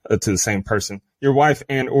to the same person. Your wife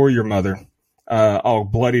and or your mother, all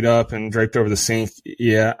bloodied up and draped over the sink.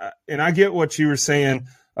 Yeah. And I get what you were saying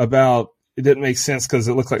about it didn't make sense because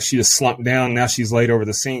it looked like she just slumped down. Now she's laid over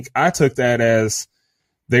the sink. I took that as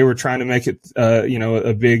they were trying to make it,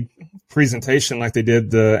 a big presentation like they did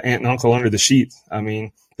the aunt and uncle under the sheet. I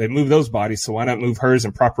mean, they moved those bodies, so why not move hers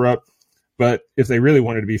and prop her up? But if they really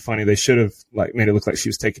wanted to be funny, they should have made it look like she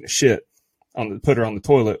was taking a shit, put her on the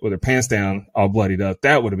toilet with her pants down, all bloodied up.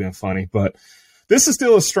 That would have been funny. But this is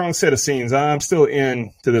still a strong set of scenes. I'm still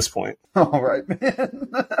in to this point. All right, man.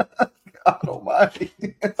 God almighty.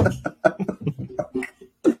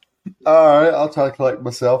 All right, I'll try to collect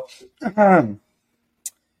myself.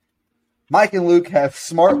 Mike and Luke have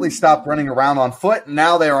smartly stopped running around on foot, and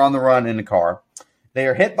now they are on the run in the car. They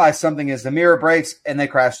are hit by something as the mirror breaks, and they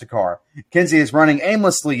crash the car. Kinsey is running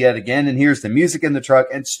aimlessly yet again and hears the music in the truck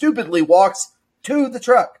and stupidly walks to the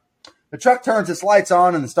truck. The truck turns its lights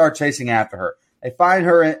on and start chasing after her. They find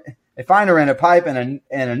her in a pipe, and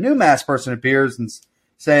a new masked person appears and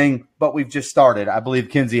saying, "But we've just started." I believe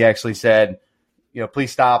Kinsey actually said,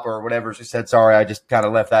 "Please stop," or whatever. She said, "Sorry, I just kind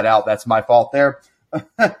of left that out. That's my fault there."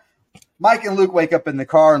 Mike and Luke wake up in the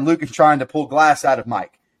car, and Luke is trying to pull glass out of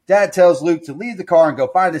Mike. Dad tells Luke to leave the car and go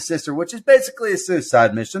find his sister, which is basically a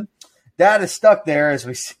suicide mission. Dad is stuck there as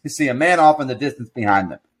we see a man off in the distance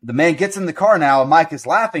behind them. The man gets in the car now, and Mike is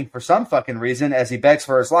laughing for some fucking reason as he begs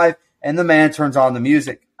for his life, and the man turns on the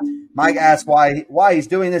music. Mike asks why he's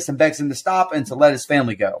doing this and begs him to stop and to let his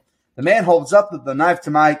family go. The man holds up the knife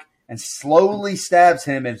to Mike and slowly stabs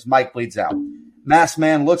him as Mike bleeds out. Masked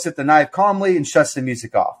man looks at the knife calmly and shuts the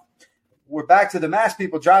music off. We're back to the masked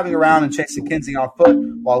people driving around and chasing Kinsey on foot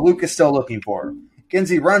while Luke is still looking for her.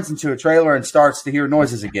 Kinsey runs into a trailer and starts to hear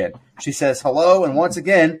noises again. She says hello and once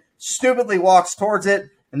again stupidly walks towards it,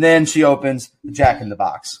 and then she opens the Jack in the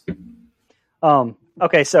Box.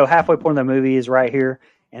 Okay, so halfway point of the movie is right here,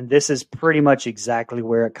 and this is pretty much exactly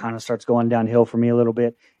where it kind of starts going downhill for me a little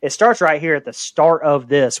bit. It starts right here at the start of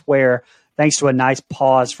this where, thanks to a nice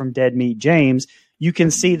pause from Dead Meat James, you can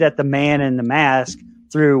see that the man in the mask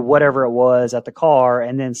threw whatever it was at the car,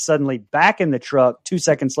 and then suddenly back in the truck 2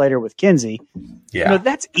 seconds later with Kinsey. Yeah.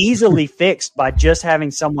 That's easily fixed by just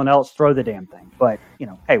having someone else throw the damn thing. But,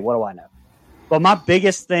 hey, what do I know? But my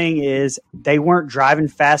biggest thing is they weren't driving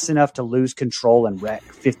fast enough to lose control and wreck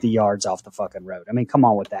 50 yards off the fucking road. I mean, come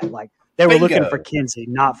on with that. Like, they were looking for Kinsey,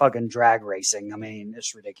 not fucking drag racing. I mean,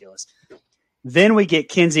 it's ridiculous. Then we get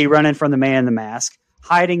Kinsey running from the man in the mask,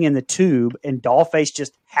 hiding in the tube, and Dollface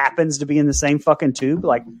just happens to be in the same fucking tube.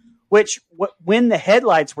 Like, when the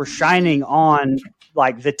headlights were shining on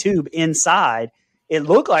like the tube inside, it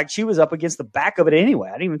looked like she was up against the back of it anyway.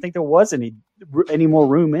 I didn't even think there was any more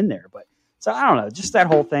room in there. But so I don't know, just that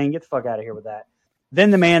whole thing. Get the fuck out of here with that. Then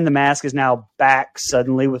the man in the mask is now back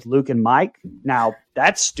suddenly with Luke and Mike. Now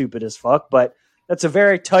that's stupid as fuck, but that's a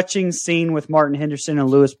very touching scene with Martin Henderson and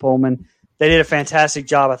Lewis Pullman. They did a fantastic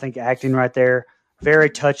job, I think, acting right there. Very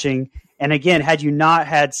touching. And again, had you not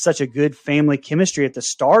had such a good family chemistry at the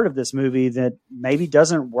start of this movie, that maybe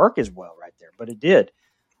doesn't work as well right there, but it did.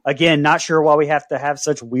 Again, not sure why we have to have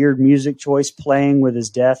such weird music choice playing with his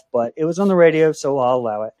death, but it was on the radio, so I'll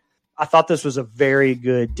allow it. I thought this was a very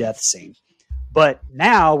good death scene. But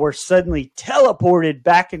now we're suddenly teleported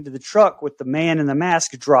back into the truck with the man in the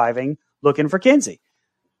mask driving, looking for Kinsey.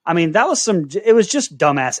 I mean, it was just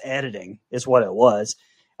dumbass editing is what it was.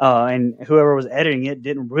 And whoever was editing it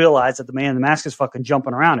didn't realize that the man in the mask is fucking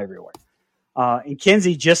jumping around everywhere. And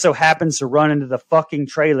Kinsey just so happens to run into the fucking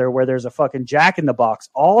trailer where there's a fucking Jack in the Box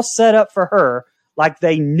all set up for her, like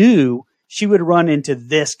they knew she would run into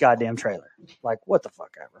this goddamn trailer. Like, what the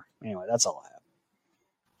fuck ever. Anyway, that's all I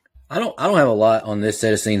have. I don't have a lot on this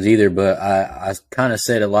set of scenes either, but I kind of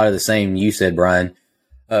said a lot of the same you said, Brian.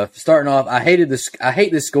 Starting off, I hate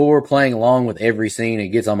the score playing along with every scene. It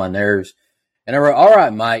gets on my nerves. And I wrote, all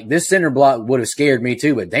right, Mike, this center block would have scared me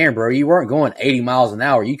too, but damn, bro, you weren't going 80 miles an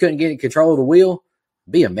hour. You couldn't get in control of the wheel?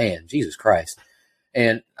 Be a man. Jesus Christ.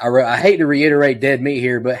 And I wrote, I hate to reiterate dead meat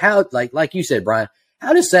here, but how, like you said, Brian,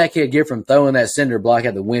 how does Sackhead get from throwing that cinder block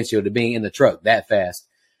at the windshield to being in the truck that fast?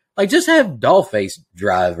 Like, just have Dollface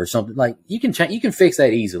drive or something. Like, you can fix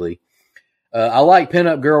that easily. I like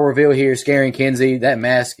pinup girl reveal here, scaring Kinsey. That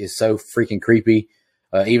mask is so freaking creepy.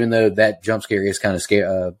 Even though that jump scare is kind of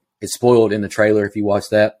scary. It's spoiled in the trailer if you watch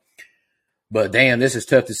that. But damn, this is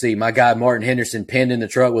tough to see. My guy Martin Henderson pinned in the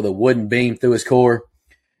truck with a wooden beam through his core.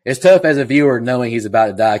 It's tough as a viewer knowing he's about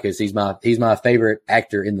to die because he's my favorite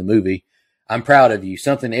actor in the movie. I'm proud of you.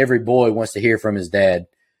 Something every boy wants to hear from his dad.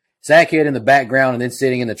 Sackhead in the background and then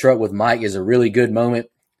sitting in the truck with Mike is a really good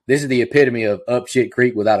moment. This is the epitome of up shit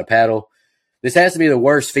creek without a paddle. This has to be the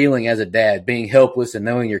worst feeling as a dad, being helpless and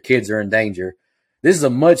knowing your kids are in danger. This is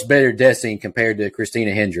a much better death scene compared to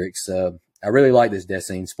Christina Hendricks. I really like this death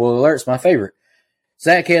scene. Spoiler alert, it's my favorite.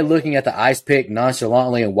 Sackhead looking at the ice pick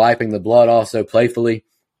nonchalantly and wiping the blood off so playfully.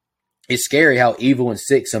 It's scary how evil and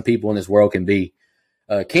sick some people in this world can be.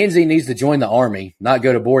 Kinsey needs to join the army, not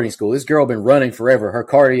go to boarding school. This girl been running forever. Her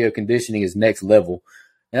cardio conditioning is next level.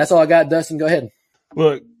 And that's all I got, Dustin. Go ahead.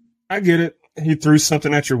 Look, I get it. He threw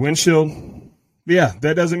something at your windshield. Yeah,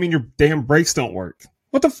 that doesn't mean your damn brakes don't work.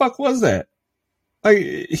 What the fuck was that? Like,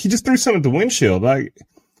 he just threw something at the windshield. Like,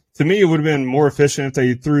 to me, it would have been more efficient if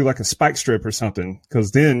they threw like a spike strip or something.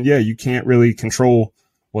 Because then, yeah, you can't really control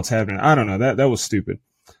what's happening. I don't know. That was stupid.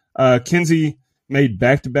 Kinsey made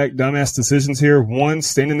back-to-back dumbass decisions here. One,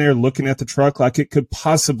 standing there looking at the truck like it could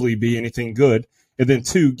possibly be anything good. And then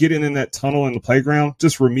two, getting in that tunnel in the playground,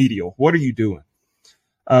 just remedial. What are you doing?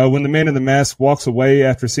 When the man in the mask walks away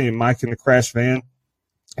after seeing Mike in the crashed van,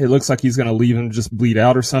 it looks like he's going to leave him to just bleed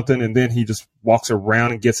out or something. And then he just walks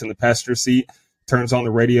around and gets in the passenger seat, turns on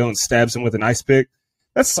the radio and stabs him with an ice pick.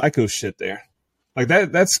 That's psycho shit there. Like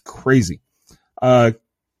that's crazy.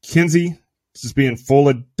 Kinsey just being full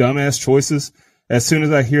of dumbass choices. As soon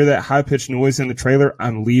as I hear that high-pitched noise in the trailer,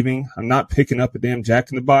 I'm leaving. I'm not picking up a damn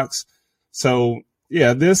Jack in the Box. So,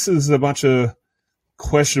 yeah, this is a bunch of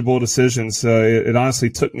questionable decisions. It honestly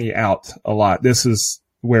took me out a lot. This is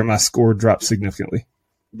where my score dropped significantly.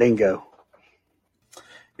 Bingo.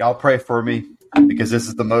 Y'all pray for me because this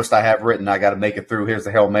is the most I have written. I got to make it through. Here's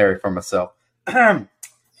the Hail Mary for myself.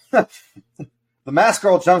 The masked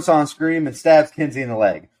girl jumps on screen and stabs Kinsey in the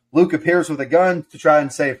leg. Luke appears with a gun to try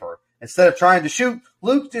and save her. Instead of trying to shoot,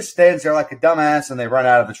 Luke just stands there like a dumbass and they run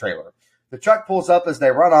out of the trailer. The truck pulls up as they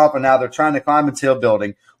run off and now they're trying to climb into a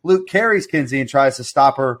building. Luke carries Kinsey and tries to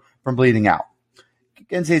stop her from bleeding out.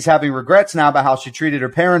 Kinsey is having regrets now about how she treated her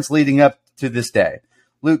parents leading up to this day.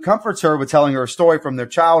 Luke comforts her with telling her a story from their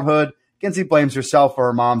childhood. Kinsey blames herself for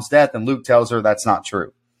her mom's death and Luke tells her that's not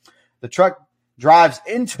true. The truck drives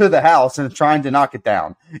into the house and is trying to knock it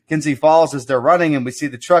down. Kinsey falls as they're running and we see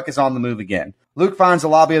the truck is on the move again. Luke finds the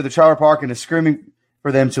lobby of the trailer park and is screaming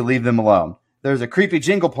for them to leave them alone. There's a creepy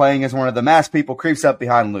jingle playing as one of the masked people creeps up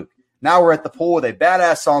behind Luke. Now we're at the pool with a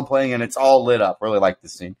badass song playing and it's all lit up. Really like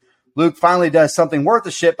this scene. Luke finally does something worth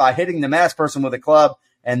a shit by hitting the masked person with a club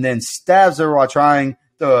and then stabs her while trying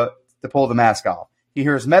to pull the mask off. He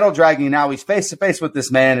hears metal dragging and now he's face to face with this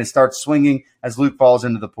man and starts swinging as Luke falls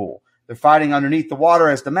into the pool. They're fighting underneath the water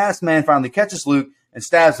as the masked man finally catches Luke and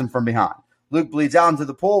stabs him from behind. Luke bleeds out into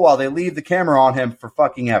the pool while they leave the camera on him for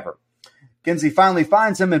fucking ever. Kinsey finally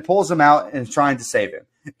finds him and pulls him out and is trying to save him.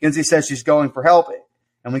 Kinsey says she's going for help,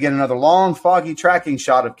 and we get another long, foggy tracking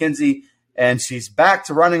shot of Kinsey, and she's back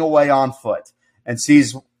to running away on foot, and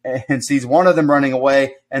sees one of them running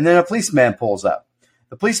away, and then a policeman pulls up.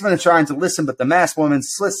 The policeman is trying to listen, but the masked woman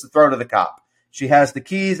slits the throat of the cop. She has the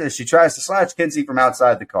keys as she tries to snatch Kinsey from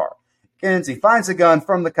outside the car. Kinsey finds a gun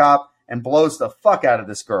from the cop and blows the fuck out of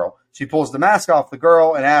this girl. She pulls the mask off the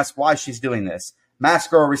girl and asks why she's doing this.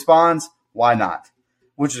 Masked girl responds, why not?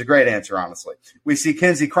 Which is a great answer, honestly. We see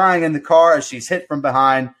Kinsey crying in the car as she's hit from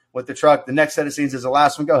behind with the truck. The next set of scenes is the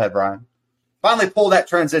last one. Go ahead, Brian. Finally pull that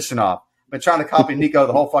transition off. Been trying to copy Nico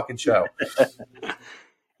the whole fucking show.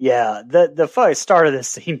 Yeah, the start of this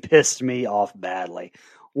scene pissed me off badly.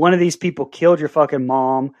 One of these people killed your fucking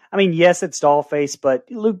mom. I mean, yes, it's Dollface, but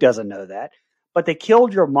Luke doesn't know that. But they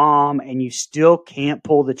killed your mom and you still can't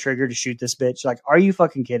pull the trigger to shoot this bitch. Like, are you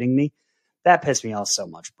fucking kidding me? That pissed me off so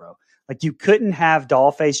much, bro. Like, you couldn't have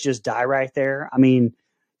Dollface just die right there. I mean,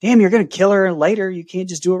 damn, you're going to kill her later. You can't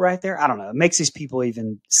just do it right there. I don't know. It makes these people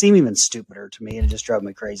seem even stupider to me, and it just drove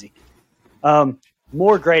me crazy.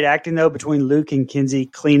 More great acting, though, between Luke and Kinsey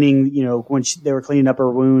cleaning, when they were cleaning up her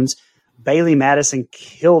wounds. Bailey Madison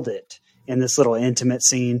killed it in this little intimate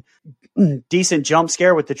scene. Decent jump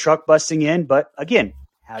scare with the truck busting in, but again,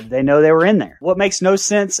 how did they know they were in there? What makes no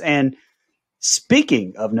sense, and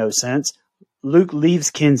speaking of no sense, Luke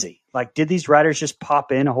leaves Kinsey. Like, did these writers just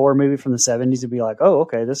pop in a horror movie from the 70s and be like, oh,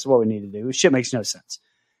 okay, this is what we need to do? Shit makes no sense.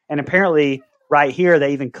 And apparently, right here,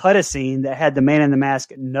 they even cut a scene that had the man in the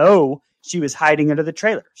mask know she was hiding under the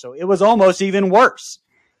trailer. So it was almost even worse.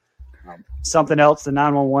 Something else, the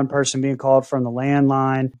 911 person being called from the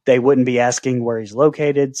landline. They wouldn't be asking where he's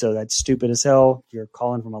located, so that's stupid as hell. You're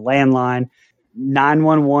calling from a landline.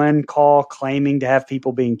 911 call claiming to have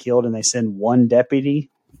people being killed, and they send one deputy.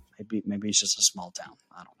 Maybe it's just a small town.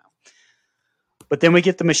 I don't know. But then we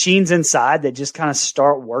get the machines inside that just kind of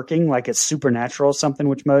start working like it's supernatural, something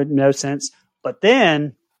which made no sense. But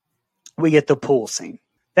then we get the pool scene.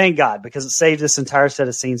 Thank God, because it saved this entire set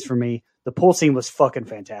of scenes for me. The pool scene was fucking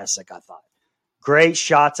fantastic, I thought. Great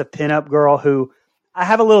shots of pinup girl who I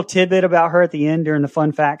have a little tidbit about her at the end during the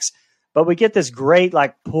fun facts, but we get this great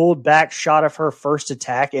pulled back shot of her first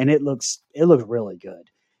attack, and it looks really good.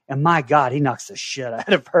 And my God, he knocks the shit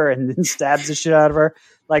out of her and then stabs the shit out of her.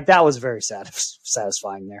 Like, that was very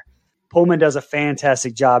satisfying there. Pullman does a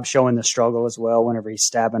fantastic job showing the struggle as well whenever he's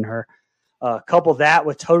stabbing her. Couple that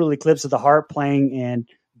with Total Eclipse of the Heart playing, and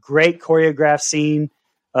great choreographed scene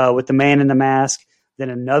with the man in the mask. Then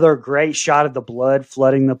another great shot of the blood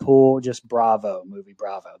flooding the pool. Just bravo, movie,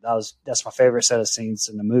 bravo. That's my favorite set of scenes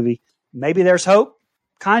in the movie. Maybe there's hope,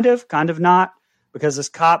 kind of not, because this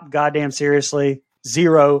cop, goddamn seriously,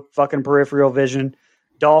 zero fucking peripheral vision.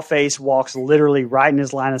 Dollface walks literally right in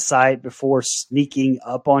his line of sight before sneaking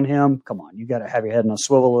up on him. Come on, you got to have your head on a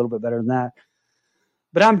swivel a little bit better than that.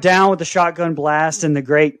 But I'm down with the shotgun blast and the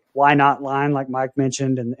great "why not" line, like Mike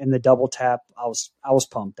mentioned, and the double tap. I was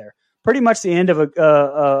pumped there. Pretty much the end of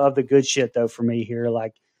the good shit though for me here.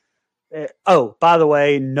 Like, oh, by the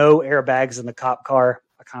way, no airbags in the cop car.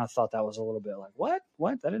 I kind of thought that was a little bit like, what?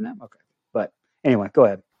 That didn't happen? Okay, but anyway, go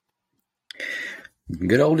ahead.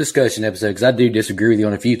 Good old discussion episode, because I do disagree with you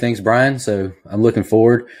on a few things, Brian, so I'm looking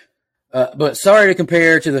forward. But sorry to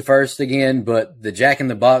compare to the first again, but the Jack in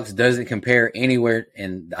the Box doesn't compare anywhere,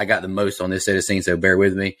 and I got the most on this set of scenes, so bear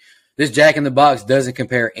with me. This Jack in the Box doesn't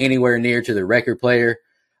compare anywhere near to the record player.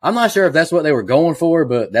 I'm not sure if that's what they were going for,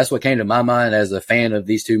 but that's what came to my mind as a fan of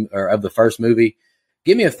these two, or of the first movie.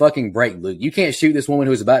 Give me a fucking break, Luke. You can't shoot this woman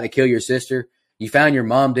who was about to kill your sister. You found your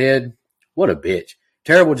mom dead. What a bitch.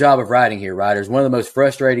 Terrible job of writing here, writers. One of the most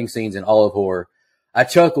frustrating scenes in all of horror. I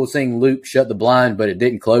chuckled seeing Luke shut the blind, but it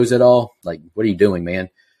didn't close at all. Like, what are you doing, man?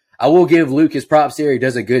 I will give Luke his props here. He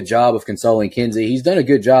does a good job of consoling Kinsey. He's done a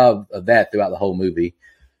good job of that throughout the whole movie.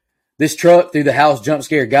 This truck through the house jump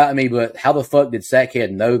scare got me, but how the fuck did Sackhead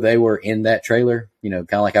know they were in that trailer? You know,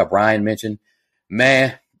 kind of like how Brian mentioned.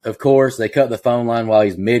 Meh, of course, they cut the phone line while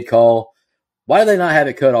he's mid-call. Why do they not have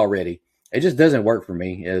it cut already? It just doesn't work for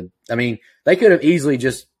me. I mean, they could have easily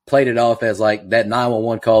just played it off as like that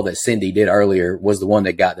 911 call that Cindy did earlier was the one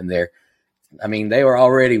that got them there. I mean, they were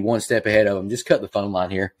already one step ahead of them. Just cut the phone line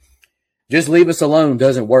here. Just leave us alone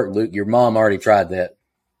doesn't work, Luke. Your mom already tried that.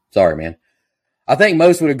 Sorry, man. I think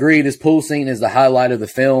most would agree this pool scene is the highlight of the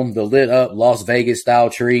film. The lit up Las Vegas style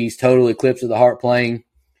trees, total eclipse of the heart playing.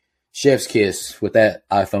 Chef's kiss with that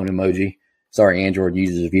iPhone emoji. Sorry, Android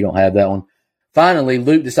users, if you don't have that one. Finally,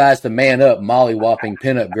 Luke decides to man up molly-whopping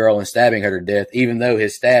pinup girl and stabbing her to death, even though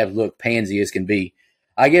his stabs look pansy as can be.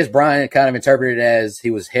 I guess Brian kind of interpreted it as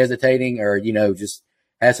he was hesitating or, you know, just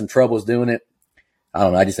had some troubles doing it. I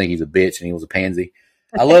don't know. I just think he's a bitch and he was a pansy.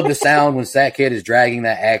 I love the sound when Sackhead is dragging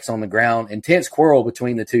that axe on the ground. Intense quarrel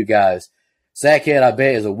between the two guys. Sackhead, I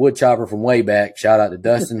bet, is a wood chopper from way back. Shout out to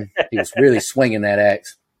Dustin. He was really swinging that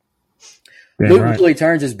axe. Luke really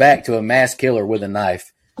turns his back to a mass killer with a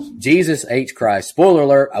knife. Jesus H. Christ. Spoiler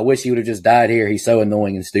alert, I wish he would have just died here. He's so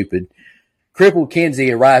annoying and stupid. Crippled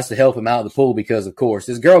Kinsey arrives to help him out of the pool because, of course,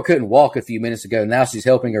 this girl couldn't walk a few minutes ago. Now she's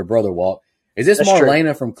helping her brother walk. Is this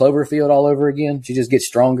Marlena from Cloverfield all over again? She just gets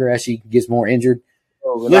stronger as she gets more injured.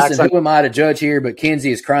 Listen, who am I to judge here? But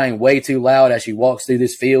Kinsey is crying way too loud as she walks through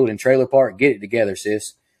this field and trailer park. Get it together,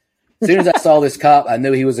 sis. As soon as I saw this cop, I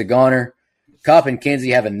knew he was a goner. Cop and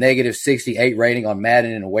Kinsey have a negative 68 rating on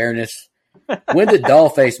Madden and awareness. When did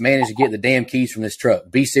Dollface manage to get the damn keys from this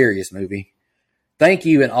truck? Be serious, movie. Thank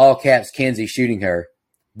you in all caps, Kinsey shooting her.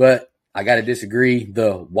 But I got to disagree.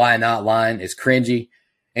 The why not line is cringy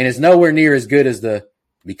and is nowhere near as good as the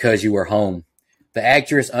because you were home. The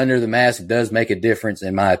actress under the mask does make a difference,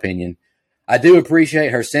 in my opinion. I do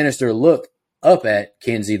appreciate her sinister look up at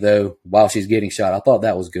Kinsey, though, while she's getting shot. I thought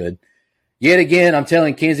that was good. Yet again, I'm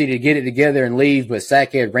telling Kinsey to get it together and leave, but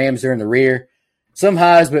Sackhead rams her in the rear. Some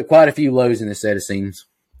highs, but quite a few lows in this set of scenes.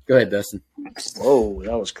 Go ahead, Dustin. Whoa,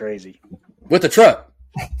 that was crazy. With the truck.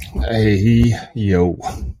 Hey, yo.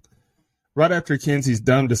 Right after Kinsey's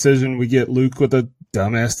dumb decision, we get Luke with a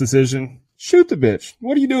dumbass decision. Shoot the bitch.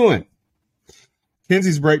 What are you doing?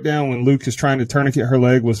 Kinsey's breakdown when Luke is trying to tourniquet her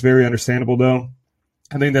leg was very understandable, though.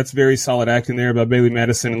 I think that's very solid acting there by Bailey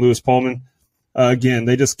Madison and Lewis Pullman. Again,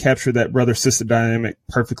 they just captured that brother-sister dynamic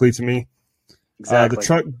perfectly to me. Exactly. The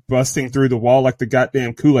truck busting through the wall like the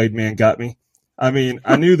goddamn Kool-Aid man got me. I mean,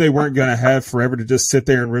 I knew they weren't going to have forever to just sit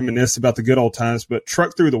there and reminisce about the good old times, but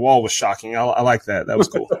truck through the wall was shocking. I like that. That was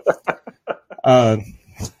cool.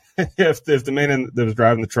 If the man that was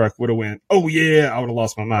driving the truck would have went, oh, yeah, I would have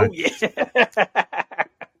lost my mind. Oh, yeah.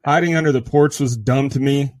 Hiding under the porch was dumb to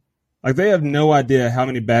me. Like, they have no idea how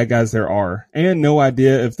many bad guys there are and no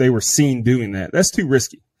idea if they were seen doing that. That's too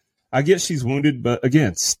risky. I get she's wounded, but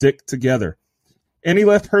again, stick together. And he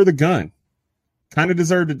left her the gun. Kind of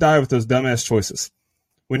deserved to die with those dumbass choices.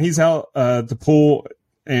 When he's out the pool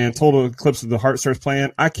and Total Eclipse of the Heart starts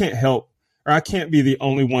playing, I can't be the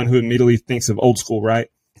only one who immediately thinks of Old School, right?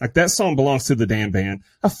 Like, that song belongs to the damn band.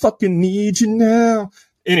 I fucking need you now.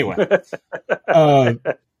 Anyway.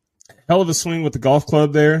 Hell of a swing with the golf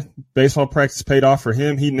club there. Baseball practice paid off for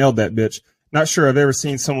him. He nailed that bitch. Not sure I've ever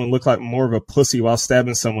seen someone look like more of a pussy while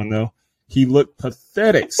stabbing someone, though. He looked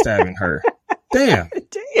pathetic stabbing her. Damn.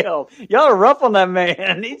 Damn. Y'all are rough on that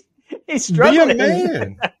man. He's struggling. Be a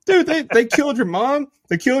man. Dude, they killed your mom.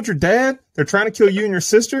 They killed your dad. They're trying to kill you and your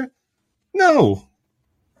sister. No.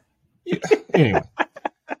 Anyway.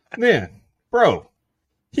 Man, bro,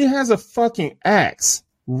 he has a fucking axe.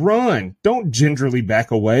 Run. Don't gingerly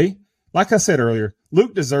back away. Like I said earlier,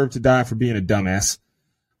 Luke deserved to die for being a dumbass.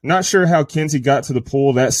 Not sure how Kinsey got to the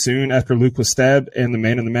pool that soon after Luke was stabbed and the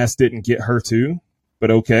man in the mask didn't get her too,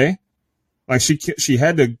 but okay. Like she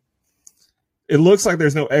had to, it looks like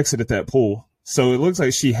there's no exit at that pool. So it looks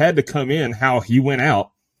like she had to come in how he went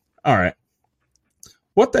out. All right.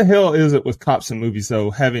 What the hell is it with cops in movies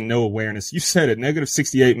though, having no awareness? You said it,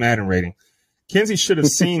 -68 Madden rating. Kinsey should have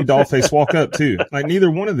seen Dollface walk up too. Like neither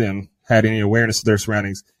one of them had any awareness of their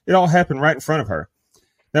surroundings. It all happened right in front of her.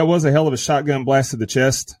 That was a hell of a shotgun blast to the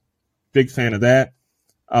chest. Big fan of that.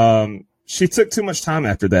 She took too much time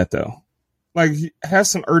after that, though. Like, have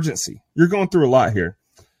some urgency. You're going through a lot here.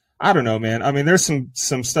 I don't know, man. I mean, there's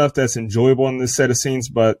some stuff that's enjoyable in this set of scenes,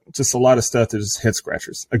 but just a lot of stuff that is head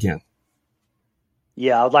scratchers again.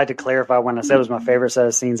 Yeah, I would like to clarify when I said it was my favorite set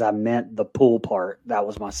of scenes, I meant the pool part. That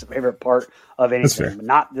was my favorite part of anything, but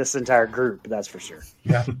not this entire group. That's for sure.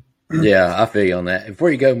 Yeah. Yeah, I feel you on that. Before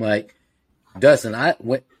you go, Mike, Dustin,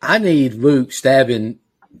 I need Luke stabbing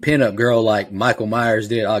pinup girl like Michael Myers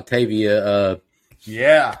did Octavia.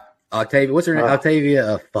 Octavia. What's her name?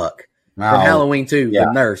 Octavia. Fuck. From Halloween 2,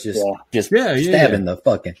 the nurse just stabbing the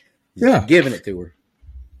fucking, giving it to her.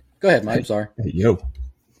 Go ahead, Mike. I'm sorry. Hey, yo.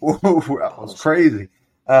 Ooh, that was crazy.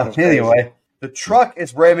 Anyway, the truck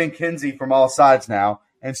is ramming Kinsey from all sides now,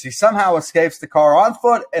 and she somehow escapes the car on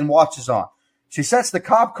foot and watches on. She sets the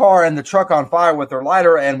cop car and the truck on fire with her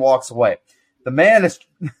lighter and walks away. The man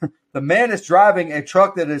is driving a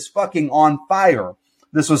truck that is fucking on fire.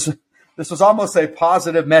 This was almost a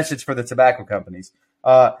positive message for the tobacco companies.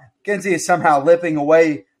 Kinsey is somehow limping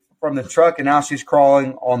away from the truck, and now she's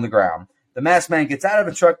crawling on the ground. The masked man gets out of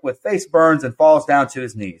the truck with face burns and falls down to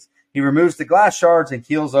his knees. He removes the glass shards and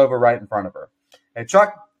keels over right in front of her. A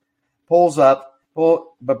truck pulls up,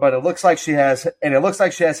 but it looks like she has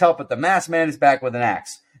help. But the masked man is back with an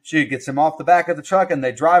axe. She gets him off the back of the truck, and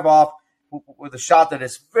they drive off with a shot that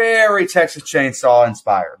is very Texas Chainsaw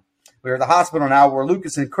inspired. We are at the hospital now, where Luke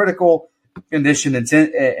is in critical condition,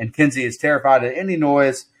 and Kinsey is terrified at any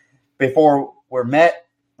noise before we're met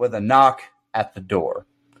with a knock at the door.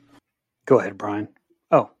 Go ahead, Brian.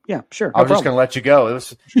 Oh, yeah, sure. I was just going to let you go. It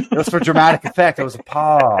was for dramatic effect. It was a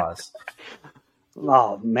pause.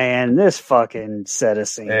 Oh, man, this fucking set of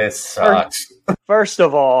scenes. It sucks. First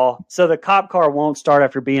of all, so the cop car won't start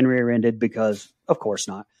after being rear-ended because, of course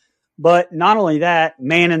not. But not only that,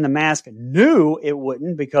 man in the mask knew it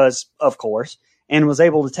wouldn't because, of course, and was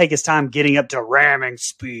able to take his time getting up to ramming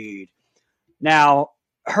speed. Now,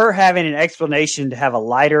 her having an explanation to have a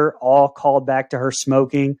lighter all called back to her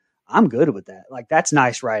smoking, I'm good with that. Like, that's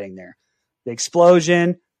nice writing there. The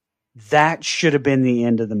explosion, that should have been the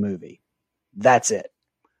end of the movie. That's it.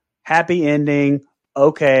 Happy ending.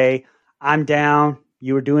 Okay, I'm down.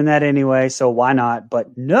 You were doing that anyway, so why not?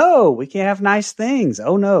 But no, we can't have nice things.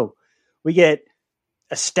 Oh, no. We get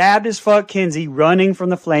a stabbed as fuck Kinsey running from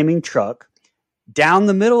the flaming truck down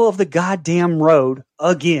the middle of the goddamn road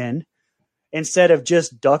again instead of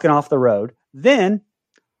just ducking off the road. Then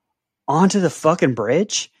onto the fucking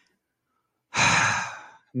bridge.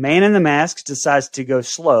 Man in the mask decides to go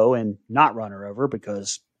slow and not run her over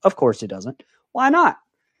because, of course, he doesn't. Why not?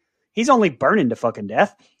 He's only burning to fucking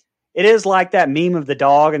death. It is like that meme of the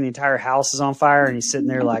dog and the entire house is on fire and he's sitting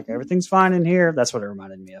there like, everything's fine in here. That's what it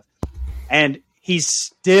reminded me of. And he's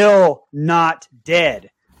still not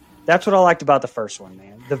dead. That's what I liked about the first one,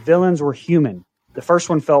 man. The villains were human. The first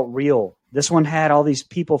one felt real. This one had all these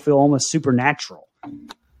people feel almost supernatural.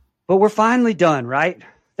 But we're finally done, right?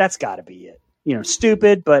 That's got to be it. You know,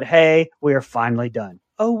 stupid, but hey, we are finally done.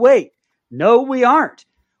 Oh, wait. No, we aren't.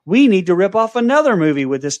 We need to rip off another movie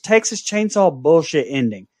with this Texas Chainsaw bullshit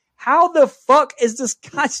ending. How the fuck is this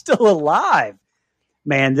guy still alive?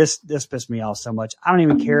 Man, this pissed me off so much. I don't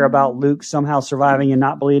even care about Luke somehow surviving and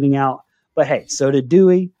not bleeding out. But hey, so did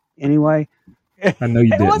Dewey anyway. I know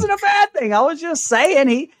you did. It wasn't a bad thing. I was just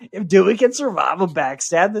saying, if Dewey can survive a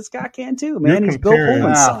backstab, this guy can too, man. He's Bill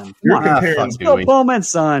Pullman's son. You're comparing Bill Pullman's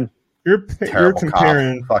son. You're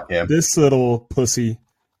comparing this little pussy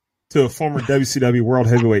to a former WCW World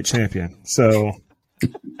Heavyweight Champion. So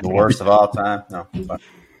the worst of all time. No.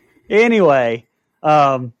 Anyway,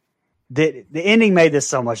 the ending made this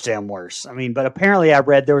so much damn worse. I mean, but apparently I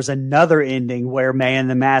read there was another ending where Man in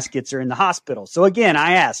the Mask gets her in the hospital. So again,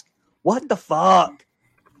 I ask, what the fuck?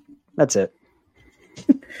 That's it.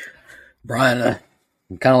 Brian,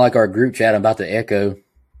 kind of like our group chat. I'm about to echo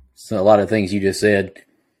a lot of things you just said.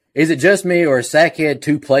 Is it just me, or is Sackhead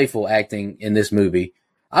too playful acting in this movie?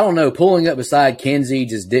 I don't know. Pulling up beside Kenzie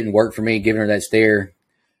just didn't work for me, giving her that stare.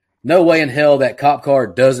 No way in hell that cop car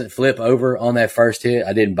doesn't flip over on that first hit.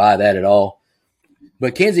 I didn't buy that at all.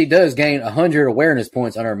 But Kenzie does gain 100 awareness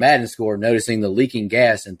points on her Madden score, noticing the leaking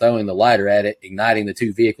gas and throwing the lighter at it, igniting the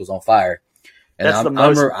two vehicles on fire. And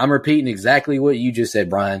I'm repeating exactly what you just said,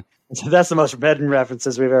 Brian. So that's the most Madden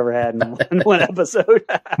references we've ever had in one episode.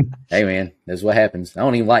 Hey, man, that's what happens. I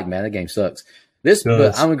don't even like Madden. That game sucks.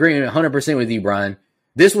 But I'm agreeing 100% with you, Brian.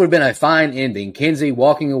 This would have been a fine ending. Kenzie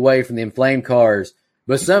walking away from the inflamed cars,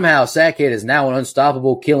 but somehow Sackhead is now an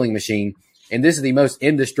unstoppable killing machine, and this is the most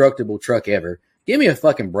indestructible truck ever. Give me a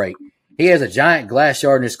fucking break. He has a giant glass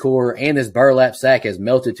shard in his core, and this burlap sack has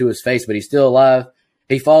melted to his face, but he's still alive.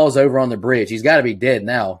 He falls over on the bridge. He's got to be dead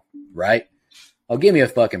now, right? Oh, give me a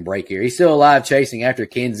fucking break here. He's still alive chasing after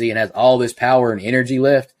Kenzie and has all this power and energy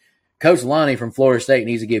left. Coach Lonnie from Florida State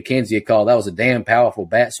needs to give Kenzie a call. That was a damn powerful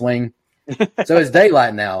bat swing. So it's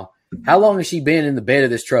daylight now. How long has she been in the bed of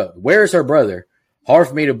this truck? Where is her brother? Hard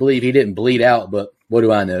for me to believe he didn't bleed out, but what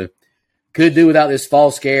do I know? Could do without this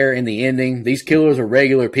false scare in the ending. These killers are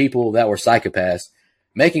regular people that were psychopaths.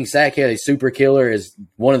 Making Sackhead a super killer is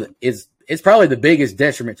it's probably the biggest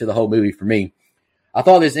detriment to the whole movie for me. I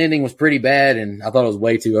thought this ending was pretty bad, and I thought it was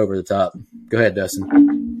way too over the top. Go ahead,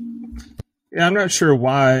 Dustin. Yeah, I'm not sure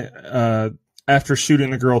why, after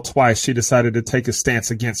shooting the girl twice, she decided to take a stance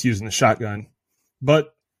against using the shotgun.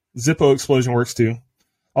 But Zippo explosion works too.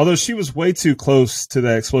 Although she was way too close to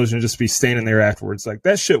that explosion to just be standing there afterwards. Like,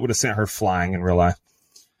 that shit would have sent her flying in real life.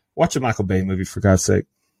 Watch a Michael Bay movie, for God's sake.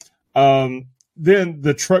 Then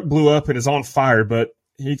the truck blew up and is on fire, but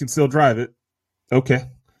he can still drive it. Okay.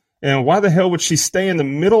 And why the hell would she stay in the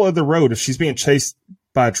middle of the road if she's being chased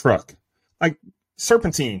by a truck? Like,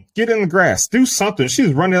 serpentine, get in the grass, do something. She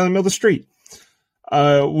was running down the middle of the street.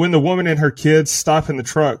 When the woman and her kids stop in the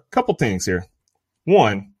truck, couple things here.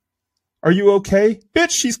 One, are you okay?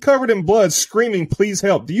 Bitch, she's covered in blood, screaming, please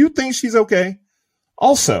help. Do you think she's okay?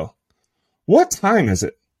 Also, what time is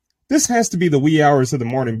it? This has to be the wee hours of the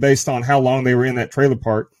morning based on how long they were in that trailer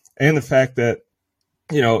park and the fact that,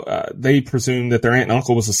 they presumed that their aunt and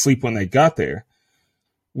uncle was asleep when they got there.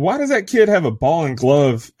 Why does that kid have a ball and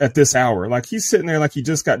glove at this hour? Like, he's sitting there like he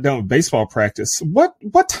just got done with baseball practice. What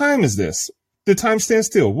time is this? Did time stand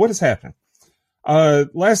still? What is happening?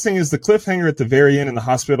 Last thing is the cliffhanger at the very end in the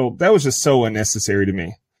hospital. That was just so unnecessary to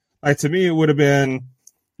me. Like, to me, it would have been,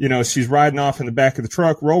 she's riding off in the back of the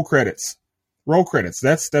truck. Roll credits.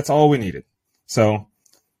 That's all we needed. So,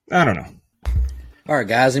 I don't know. All right,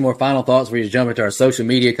 guys, any more final thoughts before we jump into our social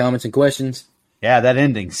media comments and questions? Yeah, that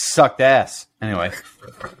ending sucked ass. Anyway.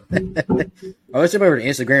 All right, let's jump over to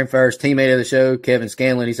Instagram first. Teammate of the show, Kevin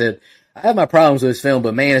Scanlon, he said, I have my problems with this film,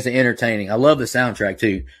 but man, it's entertaining. I love the soundtrack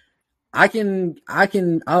too. I'm on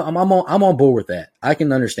board with that. I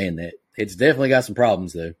can understand that. It's definitely got some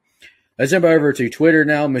problems though. Let's jump over to Twitter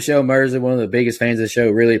now. Michelle Merza, one of the biggest fans of the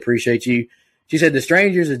show, really appreciate you. She said, The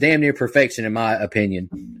Strangers is damn near perfection in my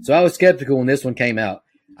opinion. So I was skeptical when this one came out.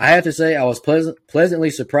 I have to say I was pleasantly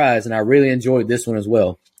surprised, and I really enjoyed this one as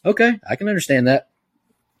well. Okay, I can understand that.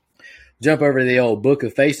 Jump over to the old Book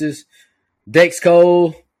of Faces. Dex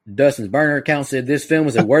Cole, Dustin's burner account, said this film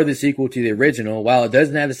is a worthy sequel to the original. While it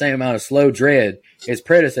doesn't have the same amount of slow dread its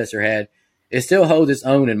predecessor had, it still holds its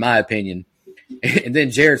own in my opinion. And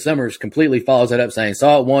then Jared Summers completely follows that up saying,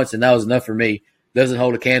 saw it once and that was enough for me. Doesn't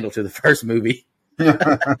hold a candle to the first movie.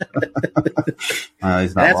 That's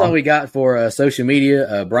all we got for social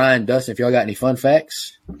media. Brian, Dustin, if y'all got any fun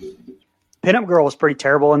facts. Pinup Girl was pretty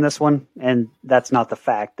terrible in this one, and that's not the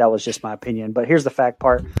fact. That was just my opinion. But here's the fact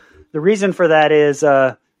part. The reason for that is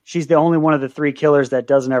she's the only one of the three killers that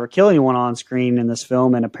doesn't ever kill anyone on screen in this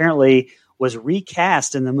film, and apparently was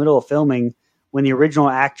recast in the middle of filming when the original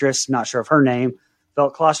actress, not sure of her name,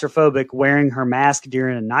 felt claustrophobic wearing her mask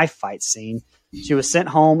during a knife fight scene. She was sent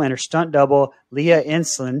home, and her stunt double, Leah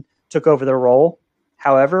Enslin, took over the role.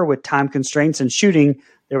 However, with time constraints and shooting,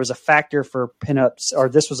 there was a factor for pinups, or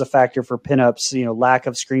this was a factor for pinups, lack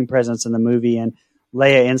of screen presence in the movie, and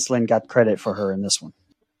Leah Enslin got credit for her in this one.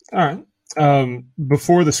 All right.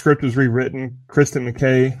 Before the script was rewritten, Kristen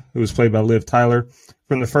McKay, who was played by Liv Tyler,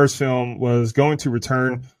 from the first film, was going to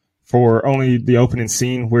return for only the opening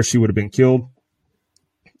scene where she would have been killed.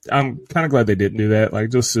 I'm kind of glad they didn't do that.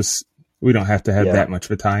 Like, just we don't have to have that much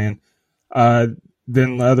of a tie-in.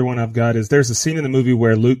 Then the other one I've got is there's a scene in the movie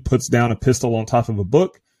where Luke puts down a pistol on top of a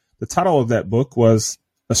book. The title of that book was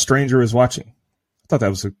A Stranger is Watching. I thought that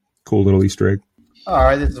was a cool little Easter egg. All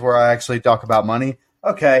right, this is where I actually talk about money.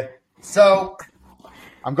 Okay, so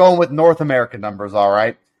I'm going with North American numbers, all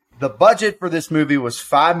right? The budget for this movie was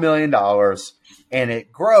 $5 million, and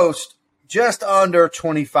it grossed just under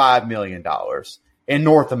 $25 million in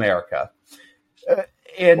North America.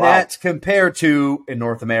 And that's compared to, in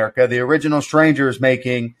North America, the original Strangers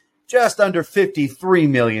making just under $53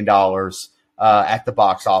 million at the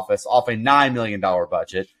box office off a $9 million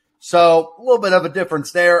budget. So a little bit of a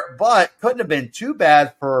difference there, but couldn't have been too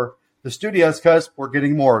bad for the studios because we're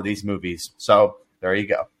getting more of these movies. So there you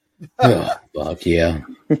go. Oh, fuck yeah.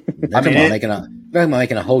 Making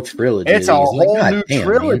a whole trilogy. It's a whole new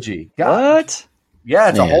trilogy. What? Yeah,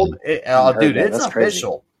 it's a whole dude, it's That's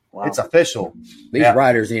official. Wow. It's official. These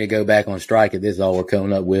writers need to go back on strike if this is all we're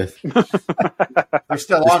coming up with. They're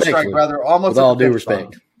still on strike, brother. Almost with all due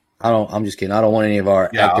respect. I'm just kidding. I don't want any of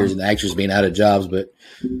our actors and actors being out of jobs, but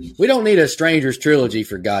we don't need a Strangers trilogy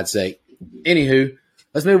for God's sake. Anywho,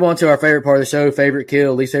 let's move on to our favorite part of the show, favorite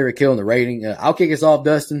kill, least favorite kill, and the rating. I'll kick us off,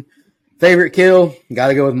 Dustin. Favorite kill, got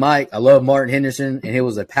to go with Mike. I love Martin Henderson, and it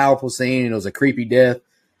was a powerful scene, and it was a creepy death.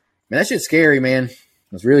 Man, that shit's scary, man. It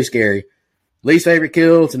was really scary. Least favorite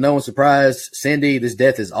kill, to no one's surprise, Cindy. This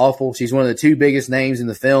death is awful. She's one of the two biggest names in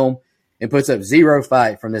the film and puts up zero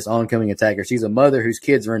fight from this oncoming attacker. She's a mother whose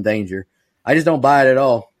kids are in danger. I just don't buy it at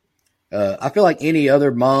all. I feel like any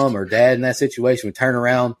other mom or dad in that situation would turn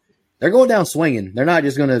around. They're going down swinging. They're not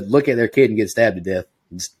just going to look at their kid and get stabbed to death.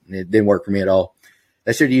 It didn't work for me at all.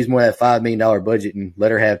 They should use more of that $5 million budget and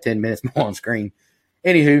let her have 10 minutes more on screen.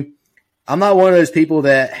 Anywho, I'm not one of those people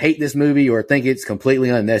that hate this movie or think it's completely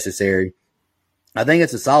unnecessary. I think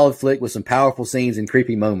it's a solid flick with some powerful scenes and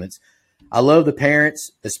creepy moments. I love the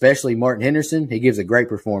parents, especially Martin Henderson. He gives a great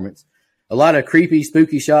performance. A lot of creepy,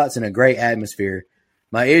 spooky shots and a great atmosphere.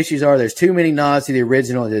 My issues are there's too many nods to the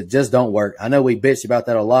original that just don't work. I know we bitched about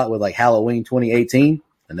that a lot with like Halloween 2018,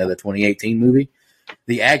 another 2018 movie.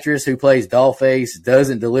 The actress who plays Dollface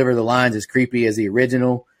doesn't deliver the lines as creepy as the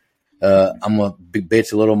original. I'm going to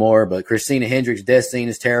bitch a little more, but Christina Hendricks' death scene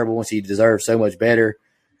is terrible and she deserves so much better.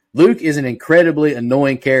 Luke is an incredibly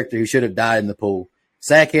annoying character who should have died in the pool.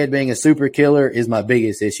 Sackhead being a super killer is my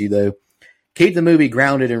biggest issue, though. Keep the movie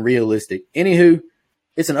grounded and realistic. Anywho,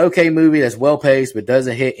 it's an okay movie that's well-paced but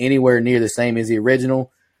doesn't hit anywhere near the same as the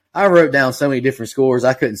original. I wrote down so many different scores.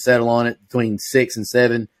 I couldn't settle on it between 6 and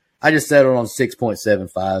 7. I just settled on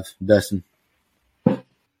 6.75. Dustin?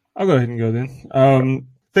 I'll go ahead and go then.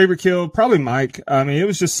 Favorite kill, probably Mike. I mean, it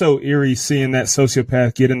was just so eerie seeing that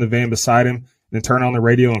sociopath get in the van beside him, then turn on the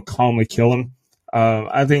radio and calmly kill him.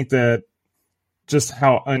 I think that just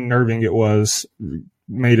how unnerving it was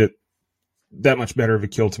made it that much better of a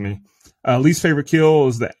kill to me. Least favorite kill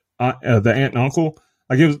was the aunt and uncle.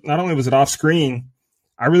 Like, it was, not only was it off screen,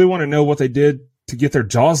 I really want to know what they did to get their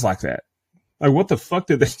jaws like that. Like, what the fuck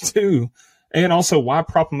did they do? And also, why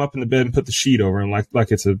prop them up in the bed and put the sheet over him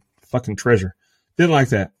like it's a fucking treasure? Didn't like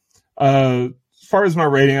that. As far as my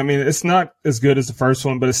rating, I mean, it's not as good as the first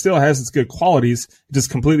one, but it still has its good qualities. It just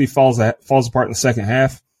completely falls apart in the second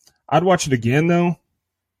half. I'd watch it again, though.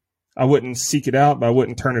 I wouldn't seek it out, but I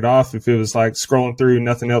wouldn't turn it off if it was like scrolling through,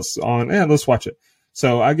 nothing else on. Let's watch it.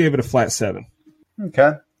 So I gave it a flat 7.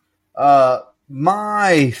 Okay.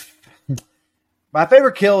 My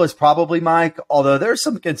favorite kill is probably Mike, although there's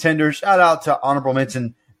some contenders. Shout out to honorable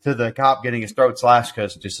mention to the cop getting his throat slashed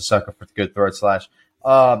because just a sucker for the good throat slash.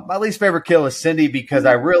 My least favorite kill is Cindy because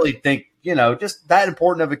I really think, just that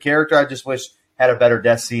important of a character. I just wish had a better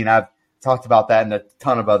death scene. I've talked about that in a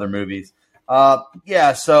ton of other movies.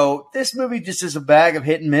 So this movie just is a bag of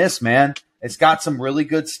hit and miss, man. It's got some really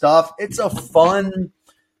good stuff. It's a fun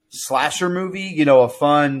slasher movie, a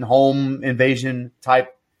fun home invasion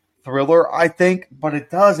type thriller, I think, but it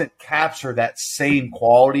doesn't capture that same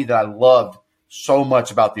quality that I loved so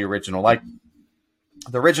much about the original. Like,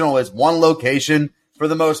 the original is one location for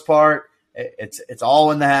the most part. It's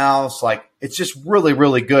all in the house. Like, it's just really,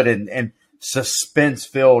 really good and suspense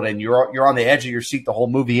filled, and you're on the edge of your seat the whole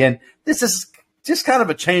movie. And this is just kind of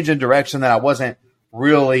a change in direction that I wasn't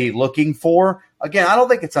really looking for. Again, I don't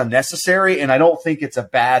think it's unnecessary, and I don't think it's a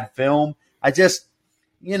bad film. I just,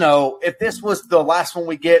 if this was the last one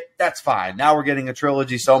we get, that's fine. Now we're getting a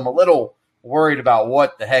trilogy, so I'm a little worried about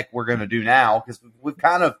what the heck we're going to do now because we've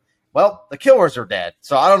kind of, the killers are dead,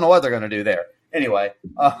 so I don't know what they're going to do there. Anyway,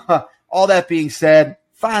 all that being said,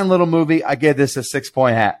 fine little movie. I give this a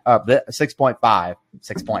 6.5.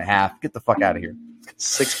 6.5. Get the fuck out of here.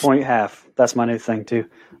 6.5. That's my new thing too.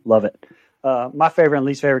 Love it. My favorite and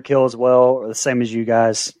least favorite kill as well are the same as you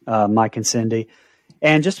guys, Mike and Cindy.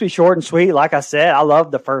 And just to be short and sweet, like I said, I love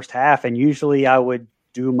the first half, and usually I would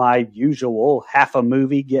do my usual half a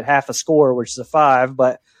movie, get half a score, which is a 5.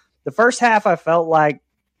 But the first half I felt like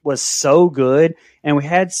was so good, and we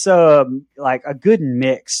had some like a good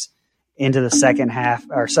mix into the second half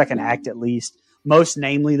or second act at least. Most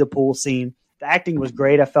namely the pool scene. The acting was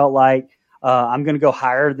great. I felt like I'm going to go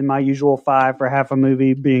higher than my usual 5 for half a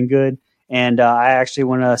movie being good, and I actually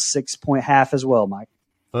went a 6.5 as well, Mike.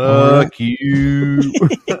 Fuck you.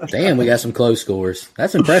 Damn, we got some close scores.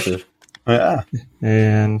 That's impressive. Yeah.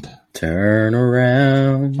 And turn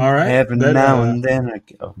around. All right. Every now and then.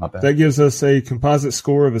 My bad. That gives us a composite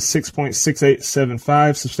score of a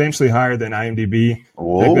 6.6875, substantially higher than IMDb.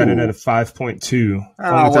 Whoa. They've got it at a 5.2,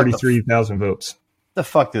 only 33,000 votes. The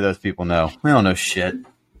fuck do those people know? We don't know shit.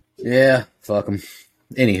 Yeah, fuck them.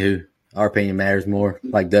 Anywho, our opinion matters more.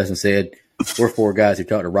 Like Dustin said, we're 4 guys who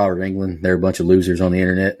talked to Robert Englund. They're a bunch of losers on the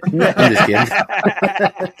internet. I'm just kidding.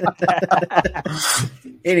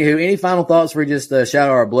 Anywho, any final thoughts for just shout out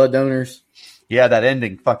our blood donors? Yeah, that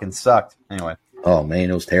ending fucking sucked. Anyway. Oh, man,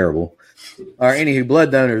 it was terrible. All right, anywho,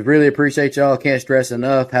 blood donors, really appreciate y'all. Can't stress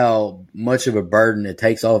enough how much of a burden it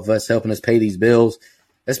takes off of us helping us pay these bills,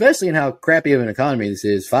 especially in how crappy of an economy this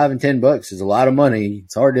is. $5 and $10 is a lot of money.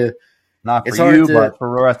 It's hard to – Not for you, but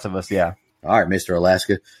for the rest of us, yeah. All right, Mr.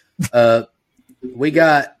 Alaska. We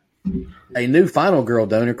got a new final girl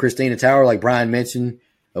donor, Christina Tower, like Brian mentioned.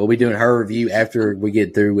 We'll be doing her review after we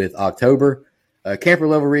get through with October. Camper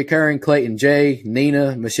Level Recurring, Clayton J,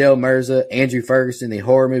 Nina, Michelle Mirza, Andrew Ferguson, the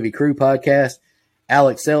Horror Movie Crew podcast,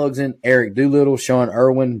 Alex Seligson, Eric Doolittle, Sean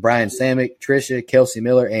Irwin, Brian Samick, Trisha, Kelsey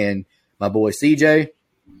Miller, and my boy CJ.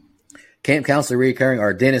 Camp Counselor Recurring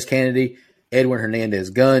are Dennis Kennedy, Edwin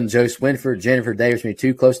Hernandez Gunn, Joe Swinford, Jennifer Davis, me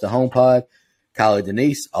too close to home pod, Kylie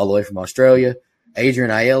Denise, all the way from Australia, Adrian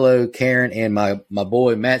Aiello, Karen, and my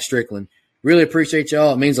boy Matt Strickland. Really appreciate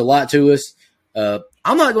y'all. It means a lot to us.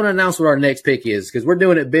 I'm not going to announce what our next pick is because we're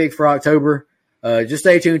doing it big for October. Just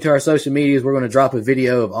stay tuned to our social medias. We're going to drop a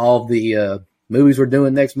video of all the movies we're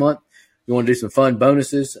doing next month. We want to do some fun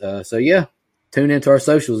bonuses. So, yeah, tune into our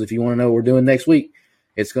socials if you want to know what we're doing next week.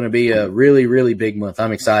 It's going to be a really, really big month.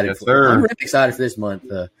 I'm excited. Yes, sir. I'm really excited for this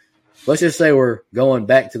month. Let's just say we're going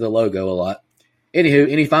back to the logo a lot.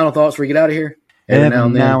 Anywho, any final thoughts before we get out of here? Every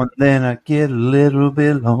now and then I get a little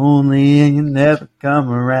bit lonely and you never come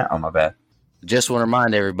around. Oh, my bad. Just want to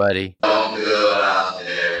remind everybody,